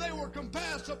after they were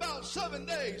compassed about 7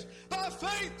 days. By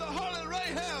faith, the harlot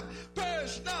Rahab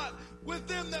perished not with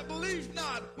them that believed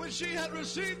not, when she had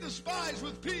received the spies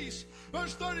with peace.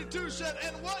 Verse 32 said,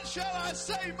 and what shall I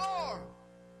say more?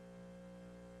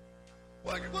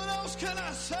 What else can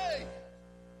I say?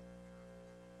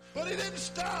 But he didn't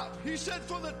stop. He said,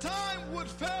 for the time would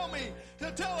fail me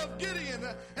to tell of Gideon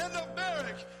and of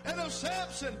Barak and of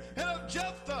Samson and of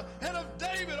Jephthah and of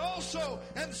David also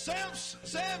and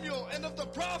Samuel and of the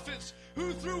prophets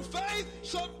who through faith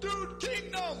subdued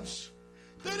kingdoms.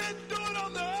 They didn't do it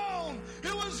on their own.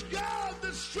 It was God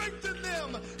that strengthened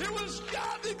them. It was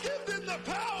God that gave them the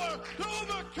power to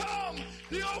overcome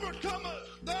the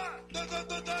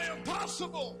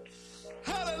impossible.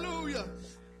 Hallelujah.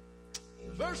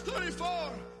 Verse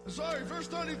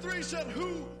 33 said,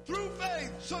 who through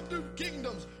faith subdued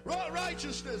kingdoms, wrought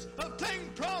righteousness,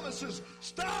 obtained promises,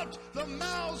 stopped the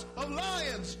mouths of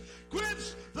lions,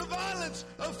 quenched the violence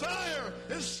of fire,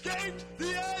 escaped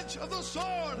the edge of the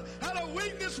sword, out of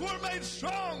weakness were made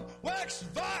strong, waxed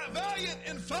valiant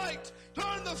in fight,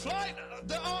 turned to flight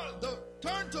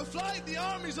the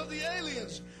armies of the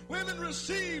aliens. Women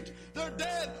received their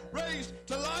dead raised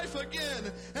to life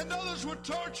again, and others were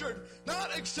tortured,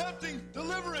 not accepting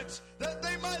deliverance, that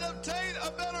they might obtain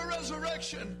a better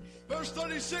resurrection. Verse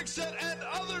 36 said, and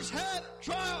others had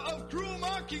trial of cruel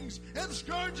mockings and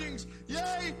scourgings,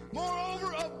 yea,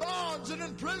 moreover of bonds and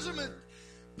imprisonment.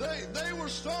 They were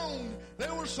stoned,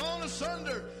 they were sawn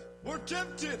asunder, were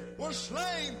tempted, were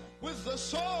slain with the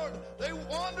sword. They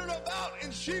wandered about in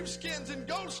sheepskins and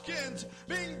goatskins,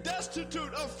 being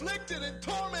destitute, afflicted, and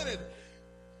tormented.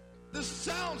 This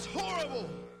sounds horrible,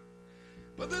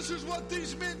 but this is what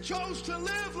these men chose to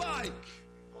live like.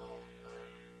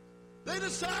 They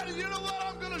decided, you know what,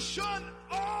 I'm going to shun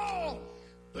all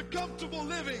the comfortable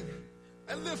living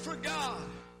and live for God.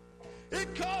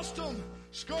 It cost them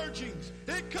scourgings.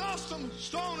 It cost them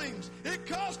stonings. It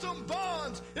cost them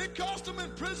bonds. It cost them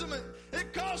imprisonment.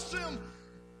 It cost them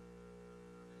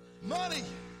money.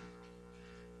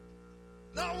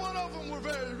 Not one of them were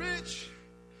very rich.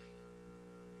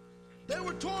 They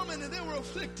were tormented. They were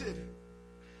afflicted.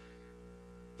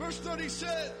 Verse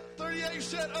 38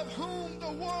 said, of whom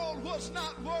the world was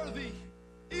not worthy.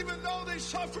 Even though they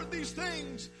suffered these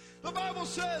things, the Bible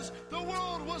says the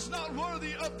world was not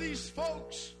worthy of these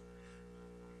folks.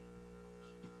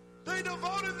 They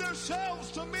devoted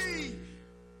themselves to me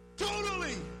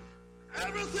totally.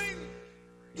 Everything.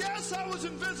 Yes, I was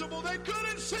invisible. They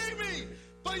couldn't see me,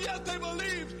 but yet they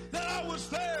believed that I was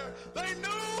there. They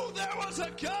knew there was a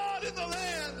God in the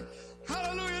land.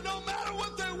 Hallelujah. No matter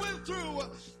what they went through,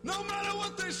 no matter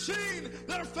what they seen,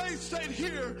 their faith stayed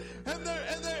here. And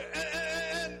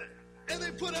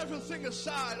they put everything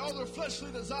aside, all their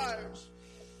fleshly desires.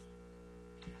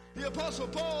 The Apostle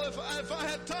Paul, if I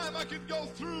had time, I could go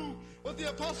through what the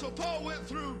Apostle Paul went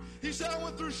through. He said, I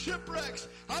went through shipwrecks.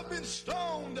 I've been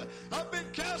stoned. I've been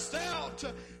cast out.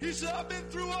 He said, I've been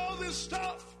through all this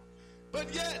stuff,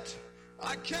 but yet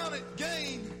I count it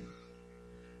gain.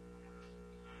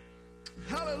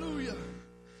 Hallelujah.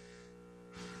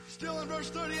 Still in verse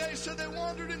 38 said they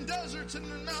wandered in deserts and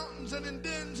in mountains and in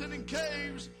dens and in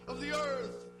caves of the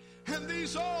earth. And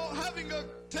these all having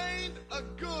obtained a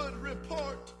good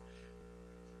report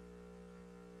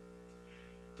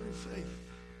through faith.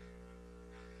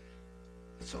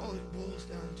 That's all it boils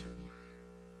down to.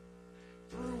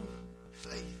 Through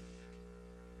faith.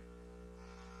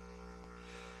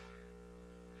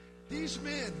 These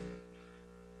men,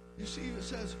 you see, it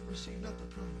says, receive not the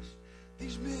promise.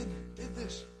 These men did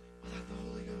this without the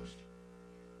Holy Ghost.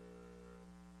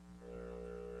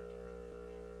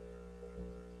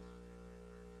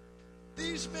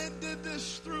 These men did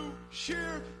this through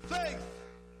sheer faith.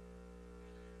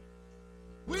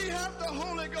 We have the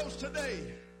Holy Ghost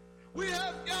today. We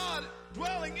have God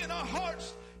dwelling in our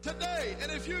hearts today.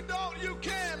 And if you don't, you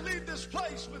can leave this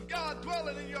place with God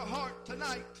dwelling in your heart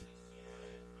tonight.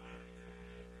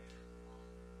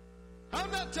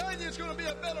 I'm not telling you it's going to be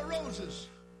a bed of roses,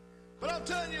 but I'm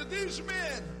telling you these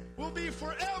men will be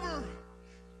forever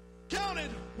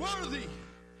counted worthy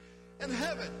in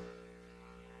heaven.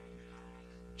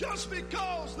 Just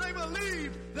because they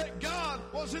believed that God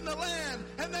was in the land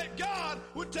and that God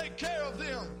would take care of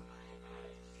them.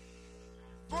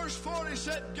 Verse 40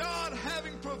 said, God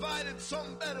having provided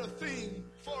some better thing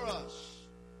for us.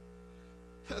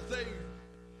 That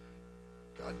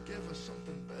God gave us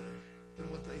something better than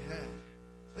what they had.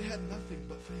 They had nothing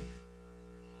but faith.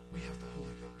 We have the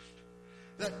Holy Ghost.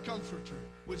 That comforter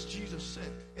which Jesus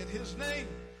sent in his name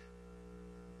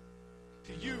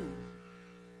to you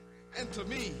and to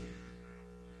me.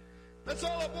 That's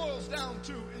all it boils down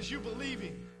to, is you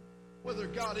believing whether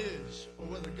God is or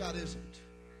whether God isn't.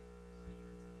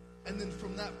 And then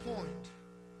from that point,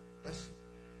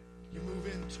 you move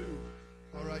into,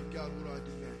 all right, God, what do I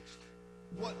do next?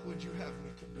 What would you have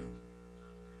me to do?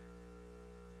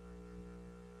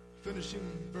 Finishing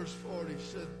verse 40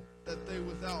 said, that they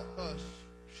without us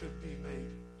should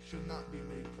not be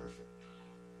made perfect.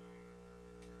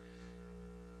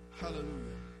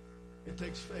 Hallelujah. It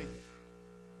takes faith.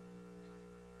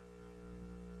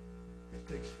 It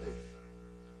takes faith.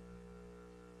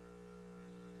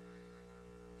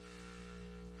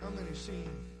 How many seen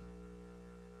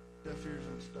deaf ears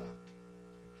unstopped?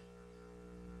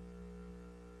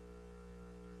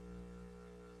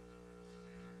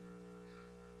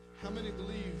 How many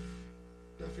believe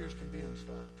deaf ears can be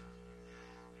unstopped?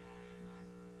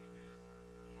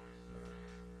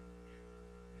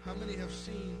 How many have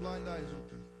seen blind eyes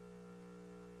open?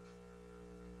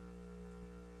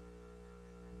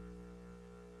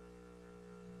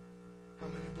 How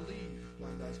many believe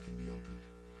blind eyes can be opened?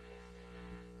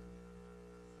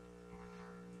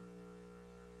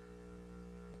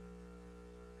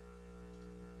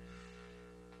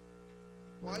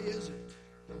 Why is it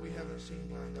that we haven't seen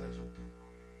blind eyes open?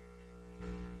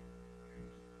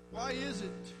 Why is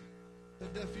it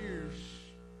that deaf ears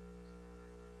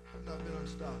have not been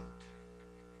unstopped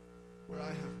where I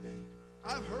have been?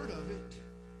 I've heard of it.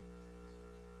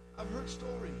 I've heard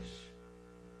stories.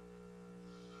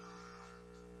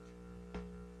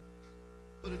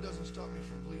 But it doesn't stop me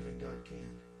from believing God can.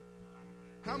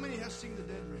 How many have seen the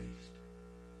dead raised?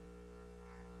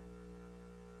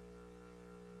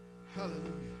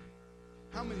 Hallelujah.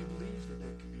 How many believes the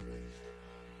dead can be raised?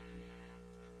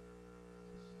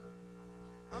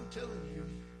 I'm telling you,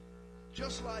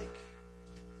 just like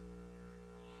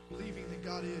believing that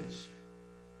God is,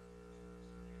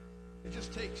 it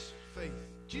just takes faith.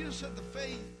 Jesus said the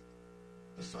faith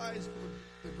the size of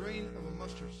the grain of a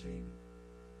mustard seed.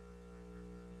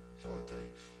 That's all it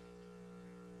takes.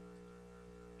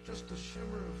 Just a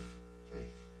shimmer of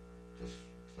faith. It's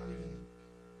not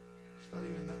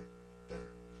even that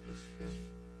is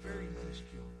very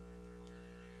minuscule.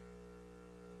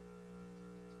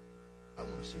 I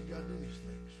want to see God do these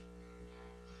things.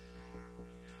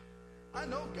 I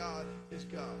know God is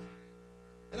God.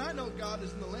 And I know God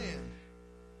is in the land.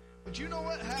 But you know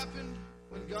what happened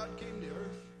when God came to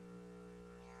earth?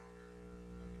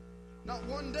 Not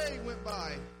one day went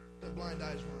by that blind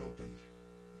eyes weren't opened.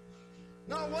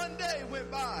 Not one day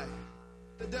went by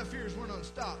that deaf ears weren't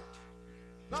unstopped.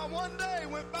 Not one day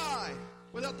went by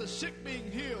without the sick being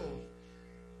healed,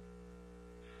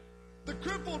 the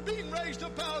crippled being raised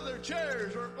up out of their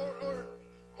chairs or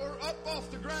up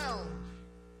off the ground.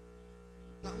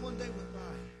 Not one day went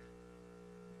by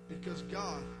because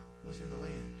God was in the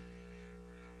land.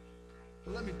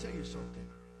 But let me tell you something.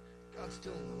 God's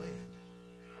still in the land.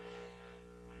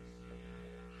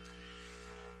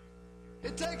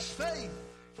 It takes faith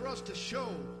for us to show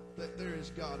that there is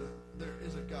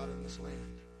a God in this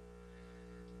land.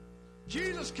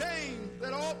 Jesus came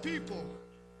that all people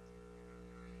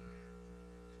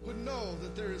would know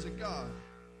that there is a God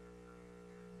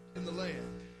in the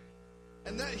land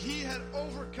and that he had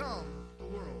overcome the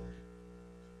world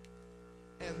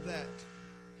and that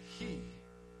he,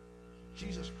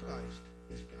 Jesus Christ,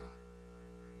 is God.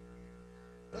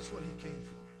 That's what he came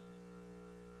for.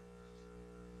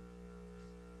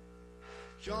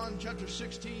 John chapter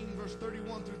 16, verse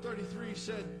 31 through 33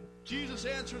 said, Jesus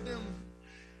answered them,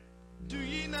 do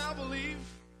ye now believe?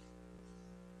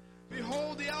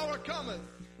 Behold, the hour cometh,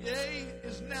 yea,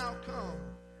 is now come,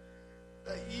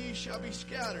 that ye shall be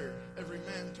scattered, every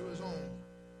man to his own,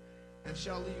 and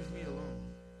shall leave me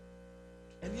alone.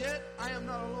 And yet I am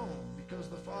not alone, because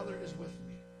the Father is with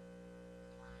me.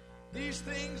 These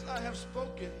things I have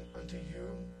spoken unto you,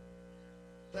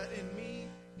 that in me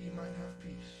ye might have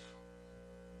peace.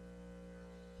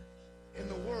 In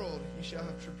the world ye shall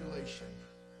have tribulation,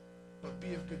 but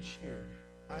be of good cheer.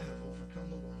 I have overcome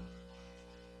the world.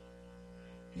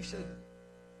 He said,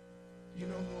 you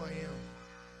know who I am.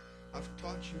 I've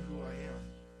taught you who I am.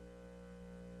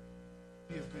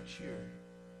 Be of good cheer.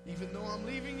 Even though I'm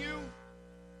leaving you,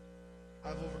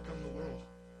 I've overcome the world.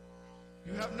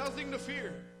 You have nothing to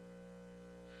fear.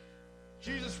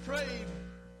 Jesus prayed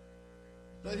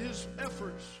that his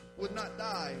efforts would not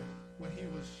die when he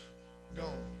was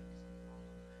gone.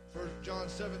 First John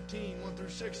 17, 1 through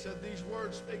 6 said, these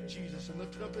words spake Jesus and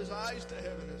lifted up his eyes to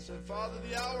heaven and said, Father,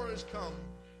 the hour is come.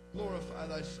 Glorify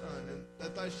thy Son, and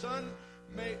that thy Son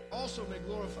may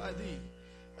glorify thee,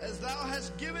 as thou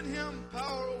hast given him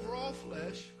power over all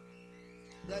flesh,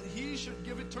 that he should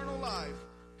give eternal life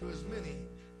to as many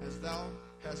as thou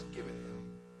hast given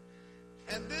him.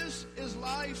 And this is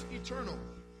life eternal,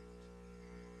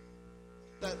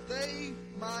 that they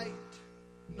might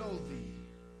know thee,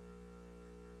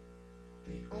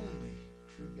 the only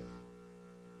true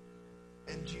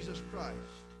God, and Jesus Christ,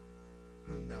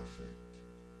 whom thou sent.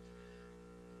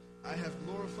 I have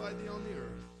glorified thee on the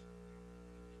earth.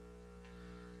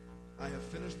 I have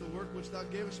finished the work which thou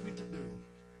gavest me to do.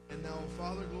 And now, O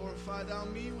Father, glorify thou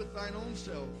me with thine own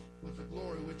self, with the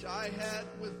glory which I had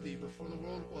with thee before the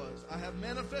world was. I have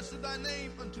manifested thy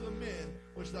name unto the men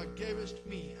which thou gavest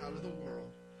me out of the world.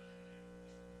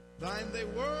 Thine they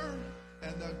were,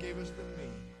 and thou gavest them me,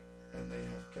 and they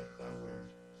have kept thy word.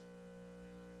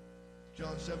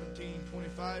 John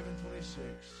 17:25 and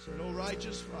 26 said, O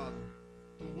righteous Father,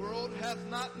 the world hath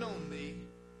not known thee,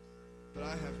 but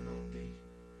I have known thee.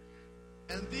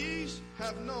 And these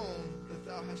have known that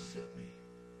thou hast sent me.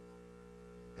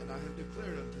 And I have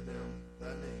declared unto them thy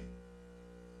name.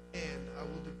 And I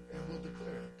will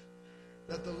declare it,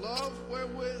 that the love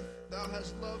wherewith thou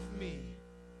hast loved me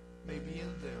may be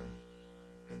in them,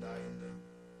 and I in them.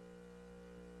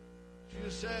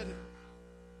 Jesus said,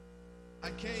 I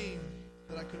came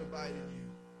that I could abide in you.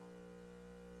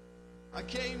 I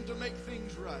came to make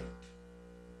things right.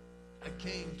 I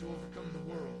came to overcome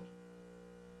the world.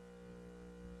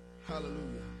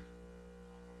 Hallelujah.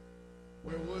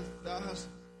 Wherewith thou hast,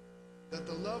 that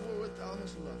the love wherewith thou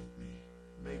hast loved me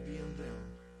may be in them,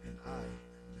 and I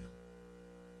in them.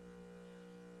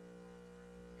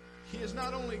 He is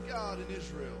not only God in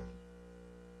Israel,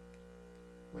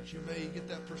 which you may get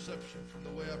that perception from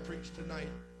the way I preach tonight,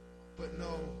 but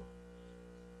no,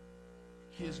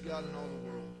 He is God in all the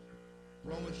world.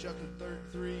 Romans chapter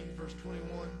 3, verse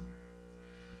 21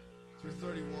 through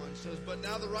 31 says, But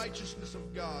now the righteousness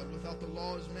of God without the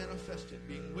law is manifested,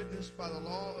 being witnessed by the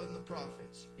law and the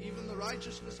prophets, even the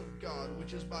righteousness of God,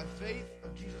 which is by faith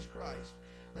of Jesus Christ,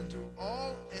 unto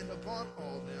all and upon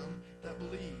all them that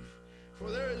believe.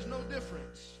 For there is no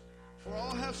difference, for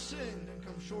all have sinned and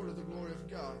come short of the glory of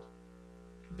God,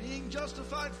 being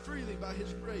justified freely by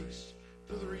His grace,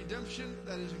 through the redemption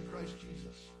that is in Christ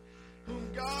Jesus,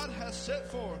 whom God has set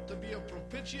forth to be a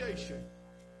propitiation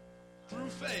through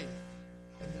faith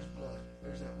in His blood.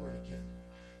 There's that word again.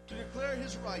 To declare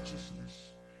His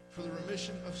righteousness for the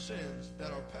remission of sins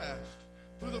that are past,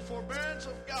 through the forbearance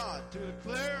of God, to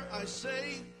declare, I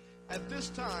say, at this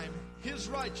time, His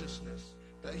righteousness,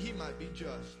 that He might be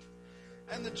just,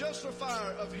 and the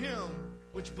justifier of him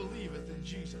which believeth in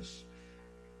Jesus.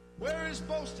 Where is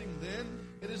boasting then?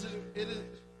 It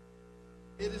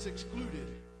is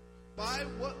excluded. By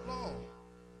what law?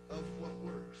 Of what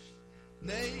works?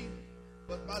 Nay,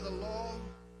 but by the law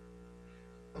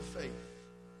of faith.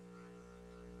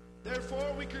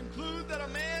 Therefore we conclude that a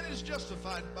man is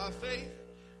justified by faith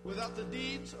without the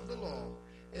deeds of the law.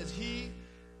 Is He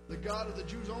the God of the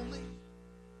Jews only?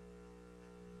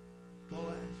 Paul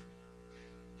asked.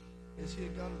 Is He a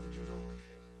God of the Jews only?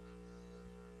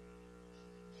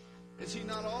 Is He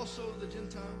not also of the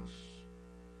Gentiles?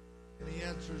 And he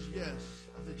answers, yes,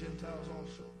 of the Gentiles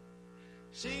also.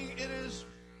 Seeing it is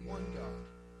one God,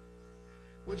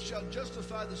 which shall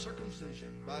justify the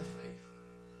circumcision by faith,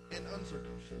 and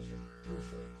uncircumcision through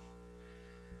faith.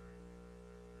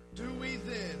 Do we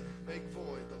then make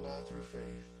void the law through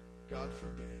faith? God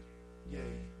forbid. Yea,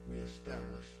 we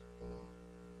establish the law.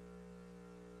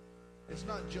 It's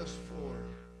not just for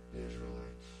the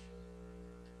Israelites.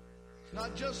 It's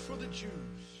not just for the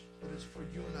Jews, but it's for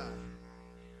you and I,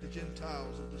 the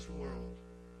Gentiles of this world.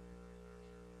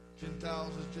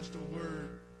 Gentiles is just a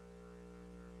word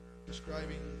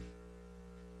describing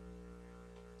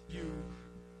you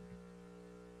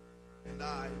and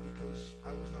I, because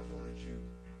I was not born a Jew.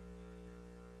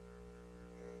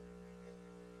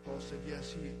 Paul said,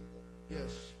 yes,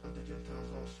 of the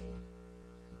Gentiles also.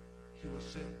 He was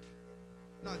sent,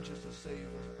 not just to save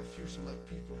a few select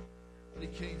people, but He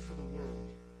came for the world.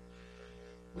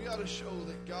 We ought to show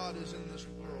that God is in this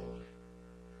world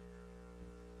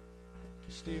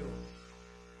still,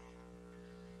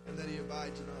 and that He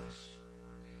abides in us.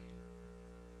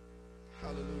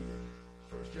 Hallelujah.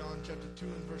 1 John chapter 2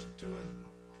 and verse 2 and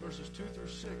verses 2 through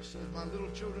 6 says, My little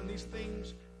children, these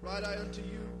things write I unto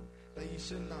you, that ye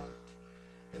sin not.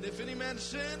 And if any man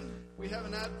sin, we have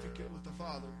an advocate with the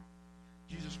Father,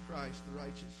 Jesus Christ the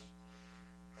righteous.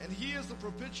 And He is the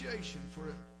propitiation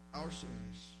for our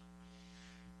sins.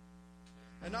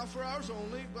 And not for ours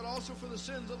only, but also for the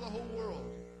sins of the whole world.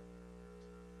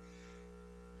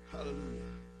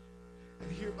 Hallelujah.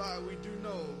 And hereby we do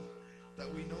know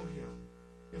that we know Him,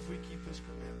 if we keep His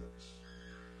commandments.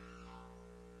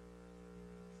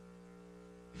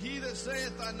 He that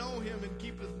saith, I know Him, and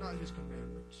keepeth not His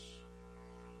commandments,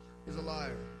 is a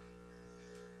liar,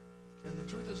 and the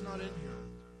truth is not in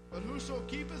him. But whoso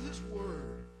keepeth His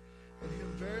word, in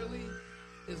him verily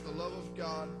is the love of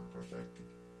God perfected.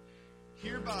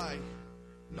 Hereby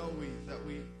know we that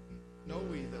we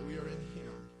are in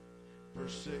Him.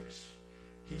 Verse 6.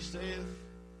 He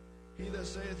that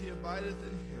saith he abideth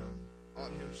in him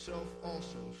ought himself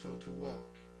also so to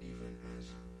walk, even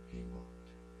as he walked.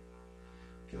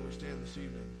 Can we stand this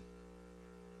evening?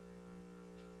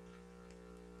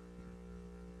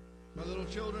 My little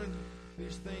children,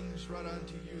 these things write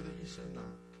unto you that ye sin not.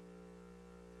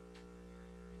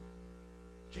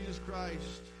 Jesus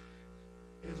Christ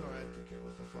is our advocate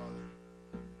with the Father.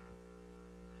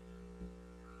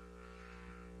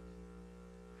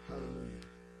 Hallelujah.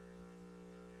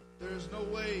 There is no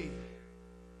way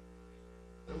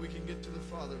that we can get to the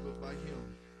Father but by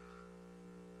Him.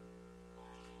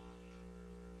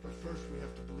 But first we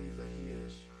have to believe that He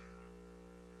is.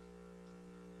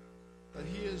 That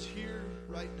He is here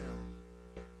right now,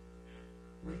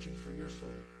 reaching for your soul.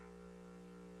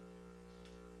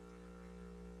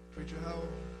 Preacher,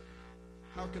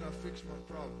 how can I fix my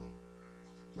problem?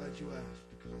 Glad you asked,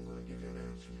 because I'm going to give you an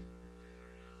answer.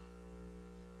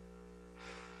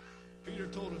 Peter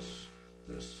told us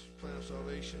this plan of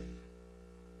salvation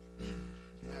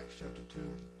in Acts chapter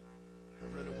 2.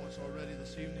 I've read it once already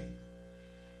this evening.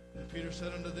 And Peter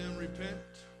said unto them,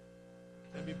 Repent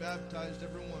and be baptized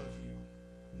every one of you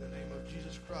in the name of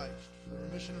Jesus Christ for the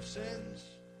remission of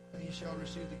sins, and ye shall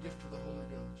receive the gift of the Holy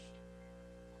Ghost.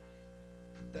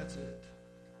 That's it.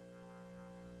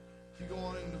 If you go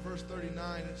on into verse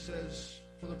 39, it says,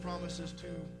 For the promises to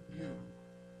you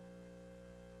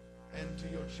and to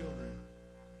your children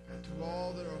and to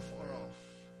all that are far off.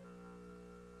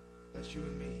 That's you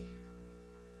and me.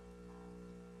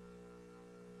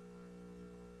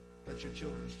 That's your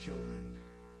children's children.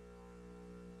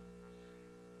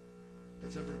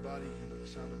 That's everybody under the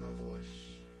sound of my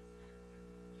voice.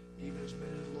 Even as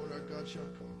many as the Lord our God shall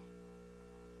call.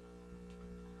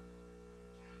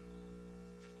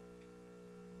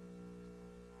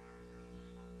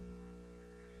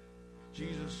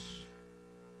 Jesus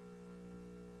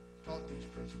taught these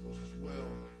principles as well.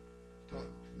 Taught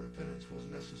repentance was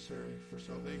necessary for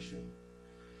salvation.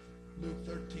 Luke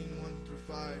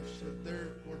 13:1-5 said,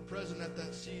 There were present at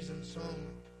that season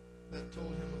some that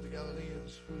told him of the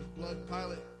Galileans, whose blood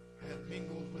Pilate had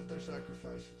mingled with their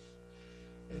sacrifices.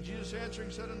 And Jesus answering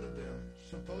said unto them,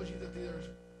 Suppose ye that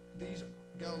these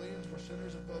Galileans were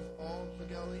sinners above all the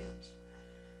Galileans,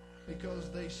 because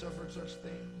they suffered such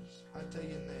things? I tell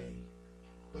you, nay.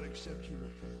 But except you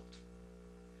repent,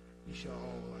 ye shall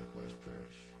all likewise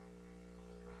perish.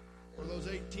 Or those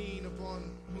 18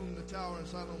 upon whom the tower in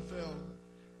Siloam fell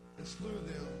and slew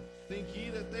them, think ye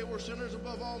that they were sinners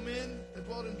above all men that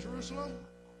dwelt in Jerusalem?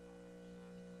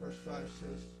 Verse 5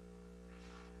 says,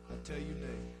 I tell you,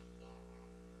 nay.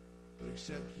 But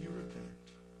except you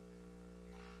repent,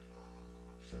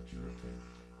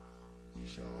 ye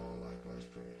shall all likewise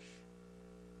perish.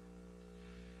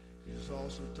 Jesus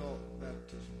also taught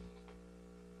baptism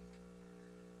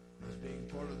as being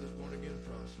part of this born-again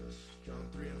process. John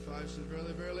 3:5 says,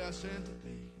 Verily, verily, I say unto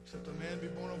thee, except a man be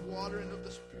born of water and of the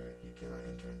Spirit, he cannot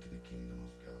enter into the kingdom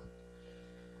of God.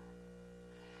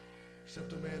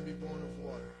 Except a man be born of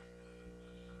water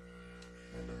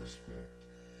and of the Spirit.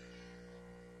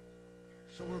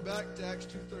 So we're back to Acts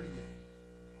 2:38.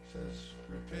 It says,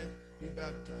 Repent, be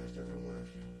baptized, every one of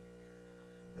you,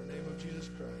 in the name of Jesus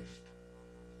Christ,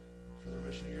 for the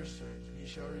remission of your sins, and ye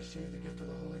shall receive the gift of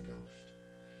the Holy Ghost.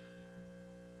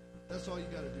 That's all you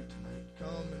got to do tonight.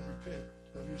 Come and repent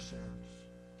of your sins.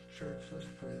 Church, let's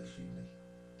pray this evening.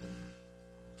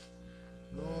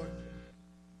 Lord,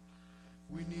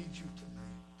 we need you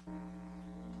tonight.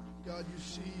 God, you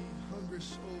see hungry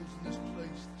souls in this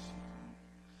place this evening.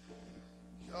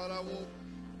 God,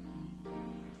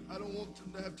 I don't want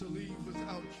them to have to leave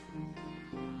without you.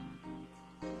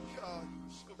 God,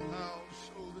 somehow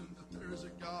show them that there is a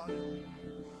God in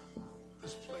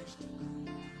this place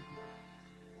tonight.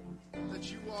 That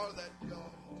you are that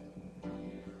God.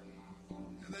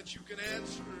 And that you can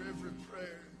answer every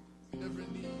prayer and every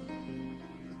need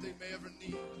that they may ever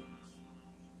need.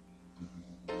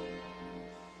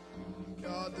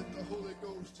 God, that the Holy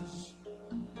Ghost is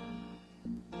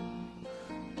the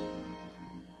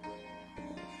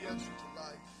answer to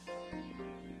life.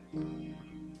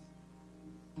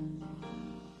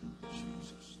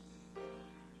 Jesus.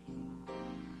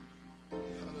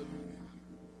 Hallelujah.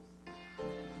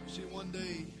 See, one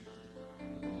day,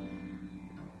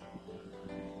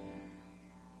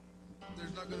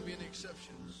 there's not going to be any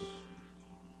exceptions.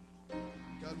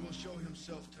 God will show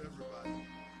himself to everybody.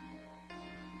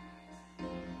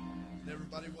 And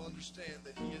everybody will understand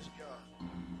that he is God.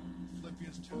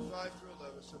 Philippians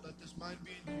 2:5-11 said, Let this mind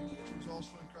be in you, which was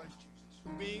also in Christ Jesus,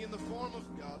 who being in the form of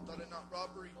God, thought it not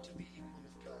robbery to be equal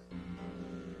with God,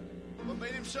 but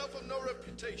made himself of no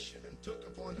reputation, and took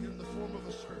upon him the form of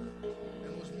a servant,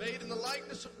 and was made in the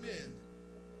likeness of men.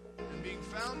 And being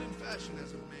found in fashion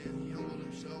as a man, he humbled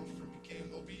himself and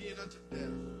became obedient unto death,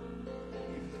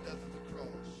 even the death of the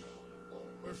cross.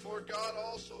 Wherefore God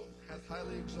also hath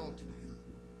highly exalted him,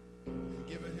 and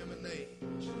given him a name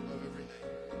which is above every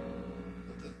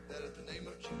name, that at the name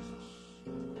of Jesus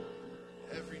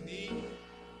every knee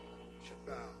should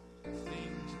bow, the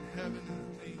things in heaven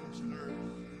and the things in earth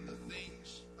and the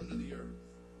things under the earth,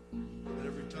 that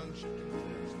every tongue should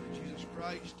confess that Jesus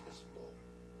Christ is Lord,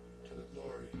 to the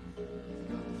glory of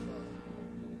God the Father.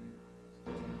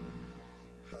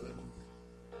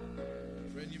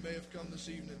 Hallelujah. Friend, you may have come this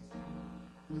evening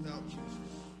without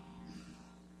Jesus.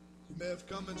 You may have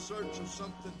come in search of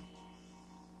something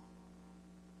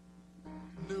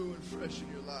new and fresh in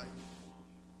your life.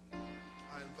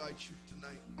 I invite you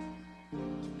tonight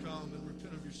to come and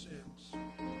repent of your sins.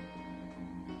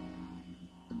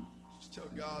 Just tell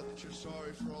God that you're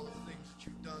sorry for all the things that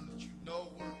you've done that you know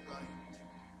weren't right.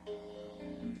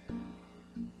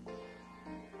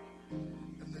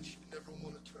 And that you never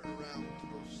want to turn around to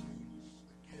those things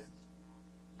again.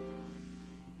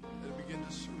 And begin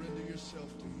to surrender yourself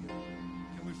to Him.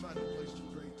 Can we find a place to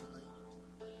pray tonight?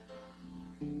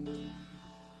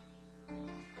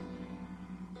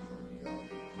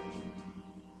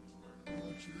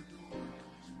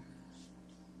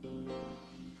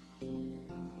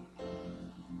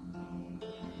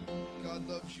 God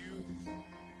loves you.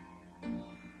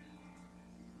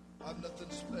 I'm nothing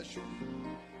special.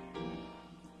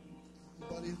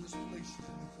 Nobody in this place is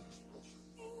anything special.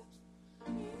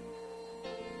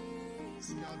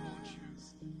 God wants you.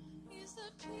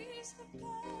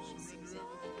 Surrender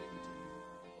everything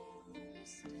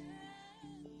to Him.